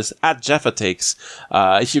account, which is @JaffaTakes.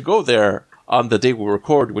 If you go there on the day we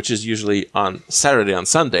record, which is usually on Saturday and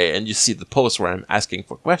Sunday, and you see the post where I'm asking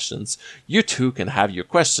for questions, you too can have your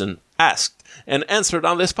question asked and answered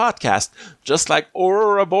on this podcast, just like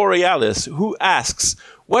Aurora Borealis, who asks,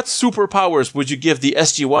 what superpowers would you give the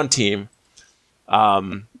SG-1 team?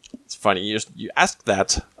 It's funny you asked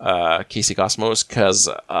that, Casey Cosmos, because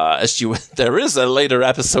SG-1, there is a later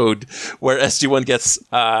episode where SG-1 gets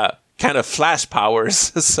kind of flash powers,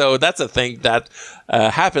 so that's a thing that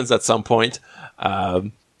happens at some point. I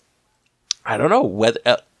don't know what.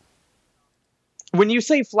 When you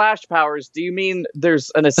say flash powers, do you mean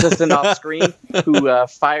there's an assistant off screen who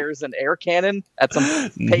fires an air cannon at some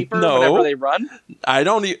paper whenever they run? I'm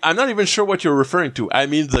not even sure what you're referring to. I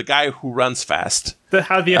mean the guy who runs fast.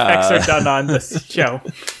 How the effects are done on this show.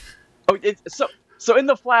 Oh, so in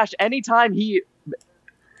the Flash, anytime he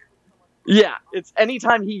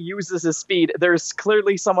uses his speed, there's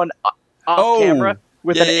clearly someone off camera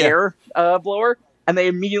with an air blower, and they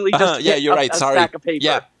immediately just hit you're right. a Sorry. stack of paper.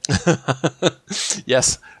 Yeah.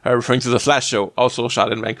 Yes, referring to the Flash show, also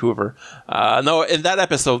shot in Vancouver. No, in that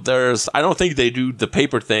episode, I don't think they do the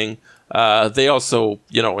paper thing. They also,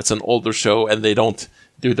 it's an older show, and they don't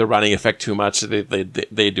do the running effect too much. They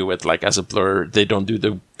do it like as a blur. They don't do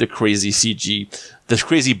the crazy CG, the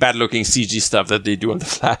crazy bad looking CG stuff that they do on the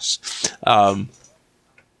Flash.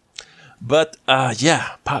 But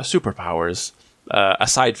superpowers.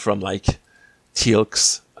 Aside from like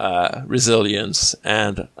Teal'c's resilience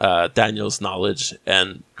and Daniel's knowledge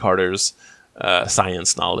and Carter's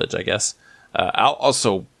science knowledge, I guess.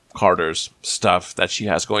 Also Carter's stuff that she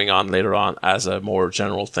has going on later on as a more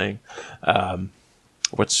general thing,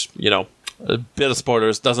 which, a bit of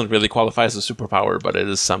spoilers, doesn't really qualify as a superpower, but it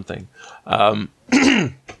is something. I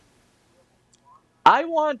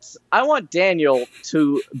want Daniel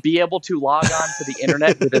to be able to log on to the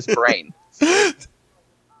internet with his brain.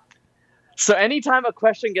 So anytime a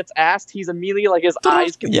question gets asked, he's immediately like his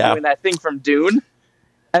eyes can be doing that thing from Dune,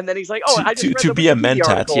 and then he's like, "Oh, I just read to be a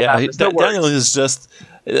mentat." Yeah, Daniel is just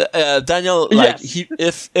Daniel. Like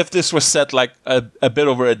if this was set like a bit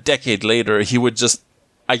over a decade later, he would just.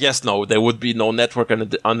 I guess there would be no network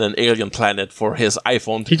on an alien planet for his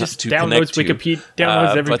iPhone to connect to. He just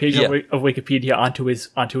downloads every page of Wikipedia onto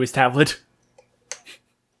his tablet.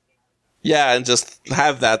 Yeah, and just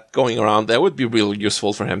have that going around. That would be really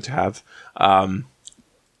useful for him to have.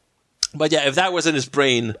 But yeah, if that was in his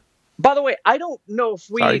brain. By the way, I don't know if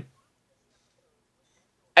we. Sorry.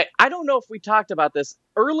 I don't know if we talked about this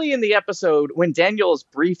early in the episode when Daniel is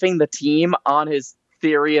briefing the team on his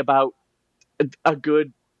theory about a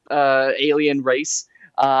good alien race.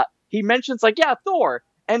 He mentions Thor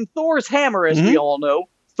and Thor's hammer, as we all know,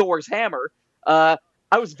 Thor's hammer.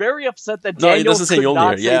 I was very upset that Daniel could not say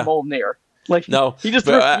Mjolnir. He just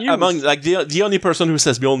refused. Among the only person who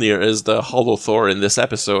says Mjolnir is the Holo-Thor in this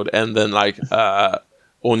episode, and then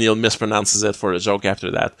O'Neill mispronounces it for a joke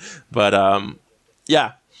after that. But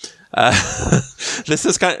this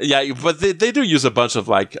is but they do use a bunch of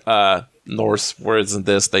Norse words in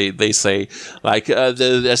this. They say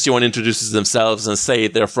the SG-1 introduces themselves and say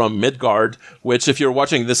they're from Midgard, which if you're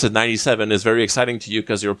watching this in 97 is very exciting to you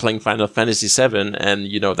because you're playing Final Fantasy VII and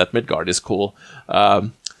you know that Midgard is cool.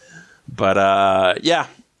 No,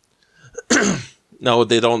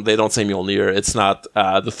 they don't say Mjolnir. It's not.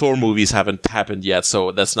 The Thor movies haven't happened yet,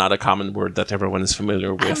 so that's not a common word that everyone is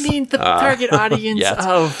familiar with. I mean, the target audience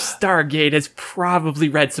of Stargate has probably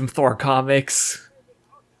read some Thor comics.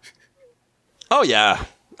 Oh yeah,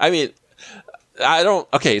 I mean,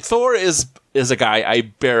 Thor is a guy I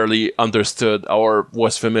barely understood or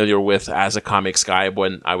was familiar with as a comics guy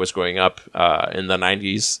when I was growing up in the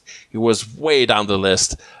 90s. He was way down the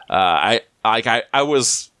list. I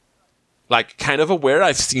was kind of aware.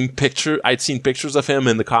 I'd seen pictures of him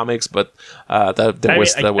in the comics, but that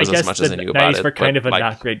was as much as I knew about it. The 90s were kind of a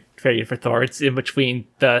not great period for Thor. It's in between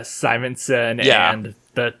the Simonson and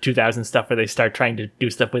the 2000 stuff where they start trying to do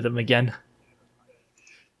stuff with him again.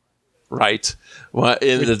 Right. Well,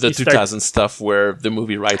 in the 2000 stuff where the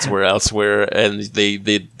movie rights were elsewhere and they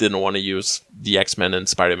didn't want to use the X-Men and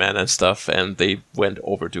Spider-Man and stuff, and they went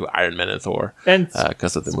over to Iron Man and Thor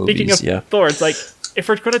because of the movies. Speaking of Thor, it's if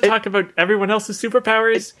we're going to talk about everyone else's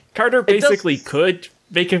superpowers, Carter basically could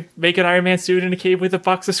make an Iron Man suit in a cave with a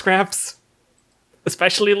box of scraps.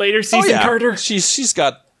 Especially later season Carter. She's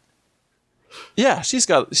got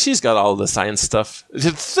all the science stuff.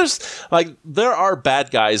 There are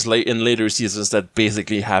bad guys in later seasons that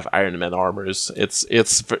basically have Iron Man armors.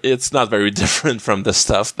 It's not very different from the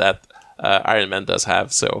stuff that Iron Man does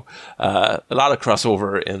have. So a lot of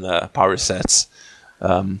crossover in the power sets.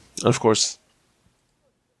 Of course.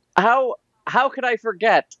 How could I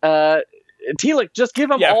forget? Teal'c, just give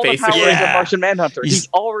him all the powers of Martian Manhunter. He's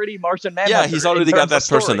already Martian Manhunter. Yeah, he's already got that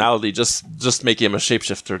personality. Just make him a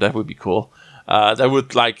shapeshifter. That would be cool. That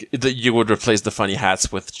would you would replace the funny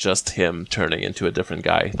hats with just him turning into a different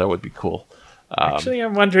guy. That would be cool. Actually,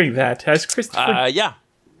 I'm wondering that has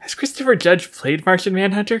Christopher Judge played Martian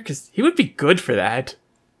Manhunter? Because he would be good for that.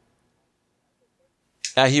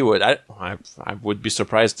 Yeah, he would. I would be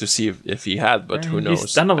surprised to see if he had, but who knows?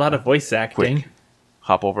 He's done a lot of voice acting. Quick,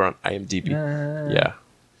 hop over on IMDb. Yeah.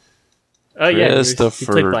 Oh yeah, he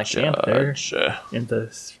Christopher played Black Panther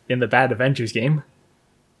Judge. in the bad Avengers game.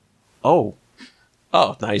 Oh,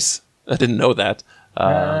 nice. I didn't know that.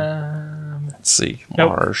 Let's see,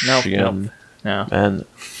 Martian. No. And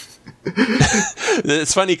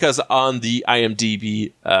it's funny because on the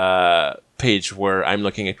IMDb page where I'm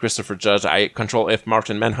looking at Christopher Judge, I Control F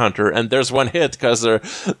Martian Manhunter, and there's one hit because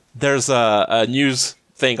there's a news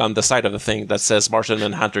thing on the side of the thing that says Martian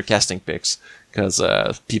Manhunter casting picks, because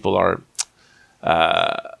people are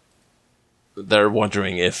they're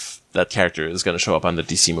wondering if that character is going to show up on the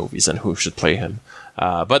DC movies and who should play him.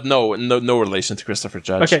 But no relation to Christopher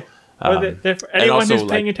Judge. Okay. Well, for anyone who's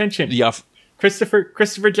paying attention,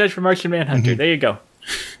 Christopher Judge for Martian Manhunter. There you go.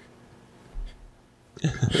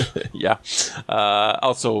 Yeah.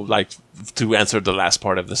 Also, like, to answer the last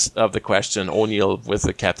part of the question, O'Neill with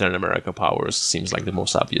the Captain America powers seems like the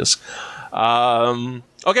most obvious.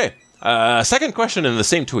 Okay. Second question in the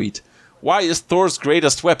same tweet. Why is Thor's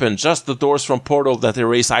greatest weapon just the doors from Portal that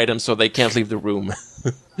erase items so they can't leave the room?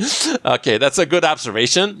 Okay, that's a good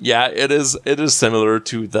observation. Yeah, it is similar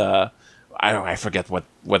to the... I forget what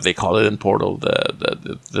they call it in Portal,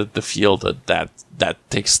 the field that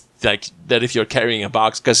takes, like, that if you're carrying a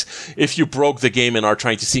box, because if you broke the game and are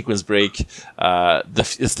trying to sequence break,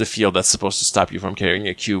 it's the field that's supposed to stop you from carrying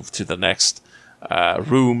a cube to the next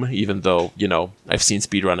room, even though, I've seen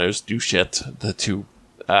speedrunners do shit to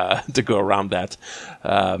go around that.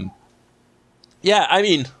 Yeah, I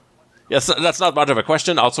mean, yes, that's not much of a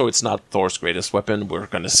question. Also, it's not Thor's greatest weapon. We're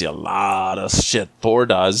going to see a lot of shit Thor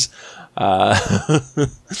does.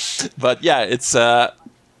 But yeah, it's there's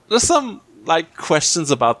some like questions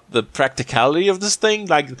about the practicality of this thing,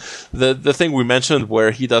 like the thing we mentioned where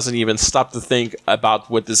he doesn't even stop to think about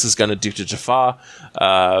what this is going to do to Jaffa.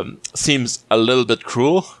 Seems a little bit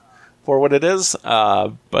cruel for what it is,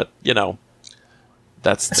 but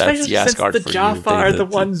that's the Asgard since for the Jaffa you. are the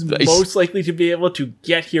ones most likely to be able to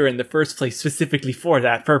get here in the first place, specifically for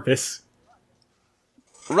that purpose.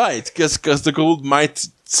 Right, because the Gould might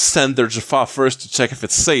send their Jaffa first to check if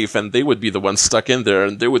it's safe, and they would be the ones stuck in there,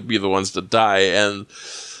 and they would be the ones that die. And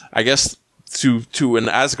I guess to an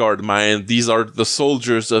Asgard mind, these are the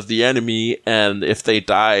soldiers of the enemy, and if they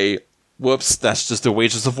die, whoops, that's just the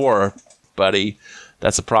wages of war, buddy.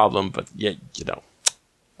 That's a problem, but yeah,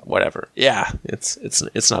 whatever. Yeah,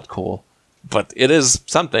 it's not cool, but it is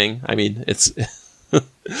something. I mean, it's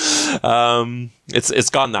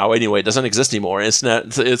gone now anyway. It doesn't exist anymore.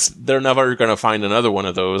 They're never going to find another one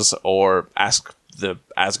of those or ask the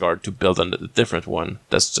Asgard to build a different one.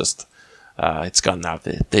 That's just it's gone now.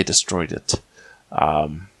 They destroyed it.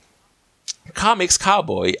 Comics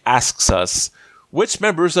Cowboy asks us which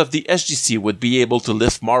members of the SGC would be able to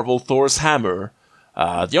lift Marvel Thor's hammer.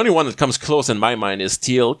 The only one that comes close in my mind is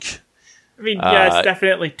Teal'c. I mean, yeah, it's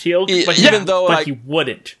definitely Teal'c, but he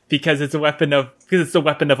wouldn't, because it's the weapon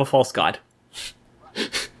of a false god.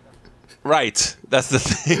 Right, that's the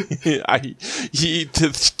thing.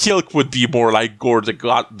 Teal'c would be more like Gore the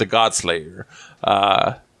Godslayer,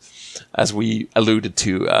 as we alluded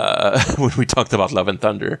to when we talked about Love and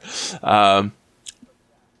Thunder. But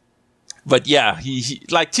yeah, he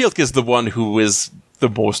like Teal'c is the one who is the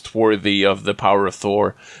most worthy of the power of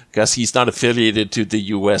Thor, because he's not affiliated to the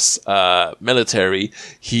U.S. Military.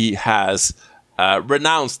 He has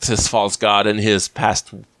renounced his false god and his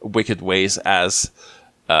past wicked ways as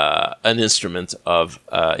an instrument of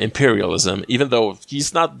imperialism, even though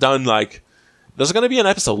he's not done, like... There's going to be an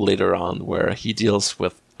episode later on where he deals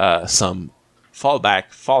with some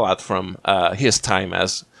fallout from his time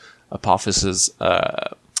as Apophis's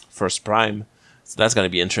first prime. So that's going to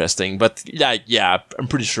be interesting. But yeah, I'm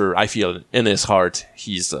pretty sure, I feel in his heart,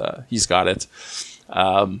 he's got it.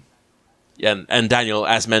 And Daniel,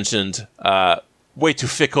 as mentioned, way too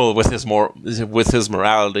fickle with his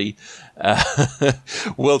morality,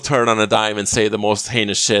 will turn on a dime and say the most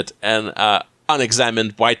heinous shit, and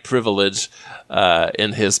unexamined white privilege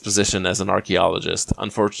in his position as an archaeologist.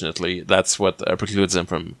 Unfortunately, that's what precludes him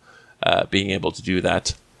from being able to do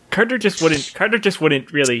that. Carter just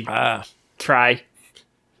wouldn't really try.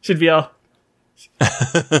 Should be all.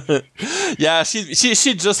 Yeah,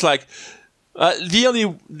 she'd just like.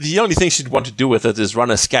 The only thing she'd want to do with it is run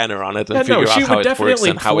a scanner on it and figure out how it works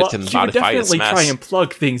and how it can modify its mass. She would definitely try and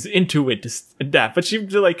plug things into it but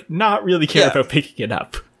she'd like not really care about picking it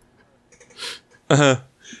up.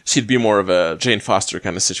 She'd be more of a Jane Foster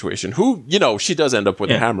kind of situation. Who, she does end up with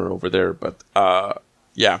a hammer over there, but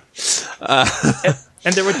yeah.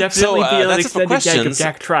 And there would definitely be an extended gag of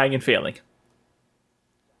Jack trying and failing.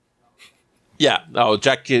 Yeah, no,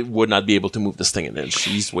 Jack would not be able to move this thing an inch.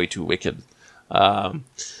 He's way too wicked.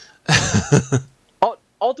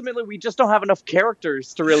 ultimately we just don't have enough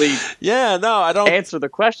characters to really I don't answer the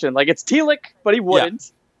question. Like, it's Teal'c, but he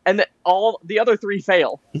wouldn't, and all the other three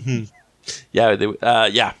fail. we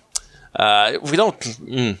don't.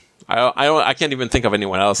 I can't even think of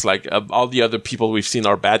anyone else. Like all the other people we've seen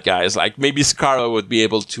are bad guys. Like maybe Scarlet would be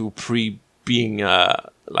able to being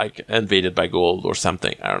like invaded by gold or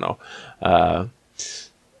something. I don't know.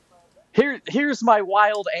 Here's my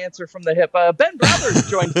wild answer from the hip. Ben Browder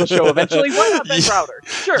joins the show eventually. Why not Ben Browder?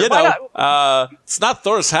 Sure, why not? It's not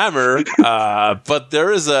Thor's hammer, but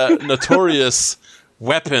there is a notorious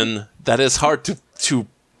weapon that is hard to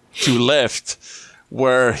lift,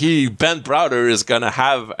 where Ben Browder is going to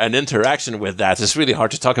have an interaction with that. It's really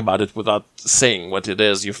hard to talk about it without saying what it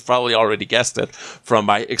is. You've probably already guessed it from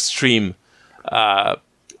my extremely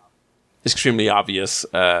obvious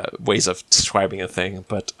ways of describing a thing.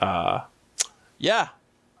 But, Yeah,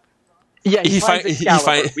 he finds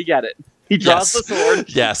Excalibur. We get it. He draws the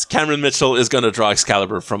sword. Yes, Cameron Mitchell is going to draw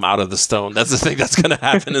Excalibur from out of the stone. That's the thing that's going to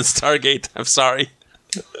happen in Stargate. I'm sorry.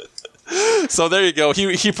 So there you go.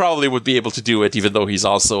 He probably would be able to do it, even though he's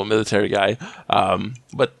also a military guy.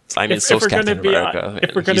 But I mean, so's Captain America.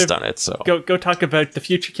 He's done it. So go talk about the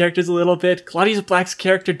future characters a little bit. Claudia Black's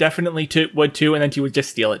character definitely would too, and then she would just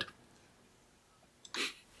steal it.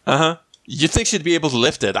 You'd think she'd be able to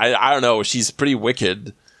lift it. I don't know. She's pretty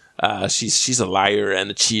wicked. She's a liar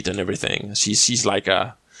and a cheat and everything. She's like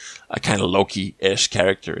a kind of Loki-ish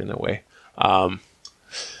character in a way.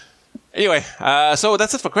 Anyway, so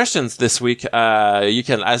that's it for questions this week. You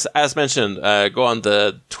can, as mentioned, go on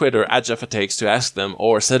the Twitter at JeffaTakes to ask them,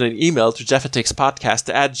 or send an email to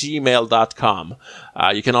jeffatakespodcast@gmail.com.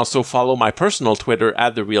 You can also follow my personal Twitter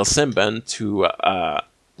at TheRealSimban to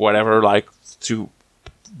to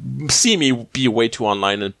see me be way too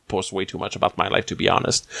online and post way too much about my life, to be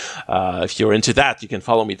honest. If you're into that, you can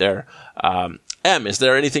follow me there. Em, is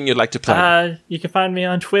there anything you'd like to plug? You can find me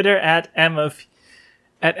on Twitter at M of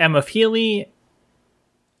Healy.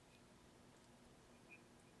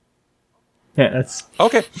 Yeah, that's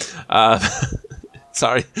okay.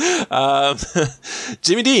 Sorry.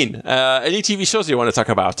 Jimmy Dean, any TV shows you want to talk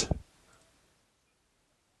about?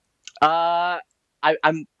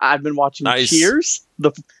 I've been watching Cheers,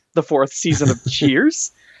 the fourth season of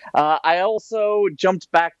Cheers. I also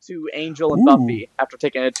jumped back to Angel and Buffy after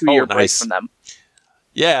taking a 2-year break from them.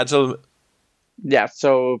 Yeah, so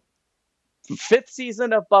 5th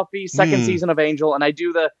season of Buffy, 2nd season of Angel, and I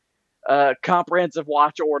do the comprehensive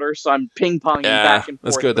watch order, so I'm ping-ponging back and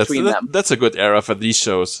forth between them. That's a good era for these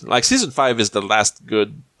shows. Like, season 5 is the last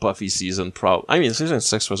good Buffy season. I mean, season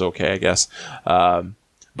 6 was okay, I guess.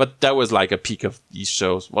 But that was like a peak of these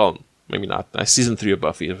shows. Well, maybe not. Season 3 of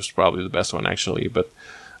Buffy was probably the best one, actually. But,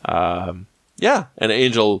 and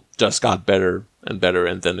Angel just got better, and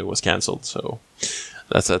then it was canceled. So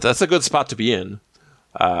that's a good spot to be in.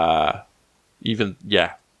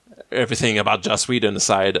 Everything about Joss Whedon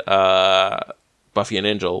aside, Buffy and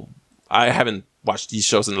Angel, I haven't watched these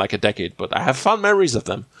shows in like a decade, but I have fond memories of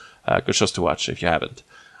them. Good shows to watch if you haven't.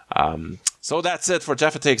 So that's it for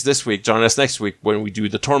Jeffa Takes this week. Join us next week when we do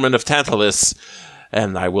the Torment of Tantalus,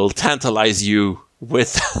 and I will tantalize you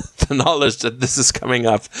with the knowledge that this is coming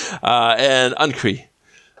up. And Uncree,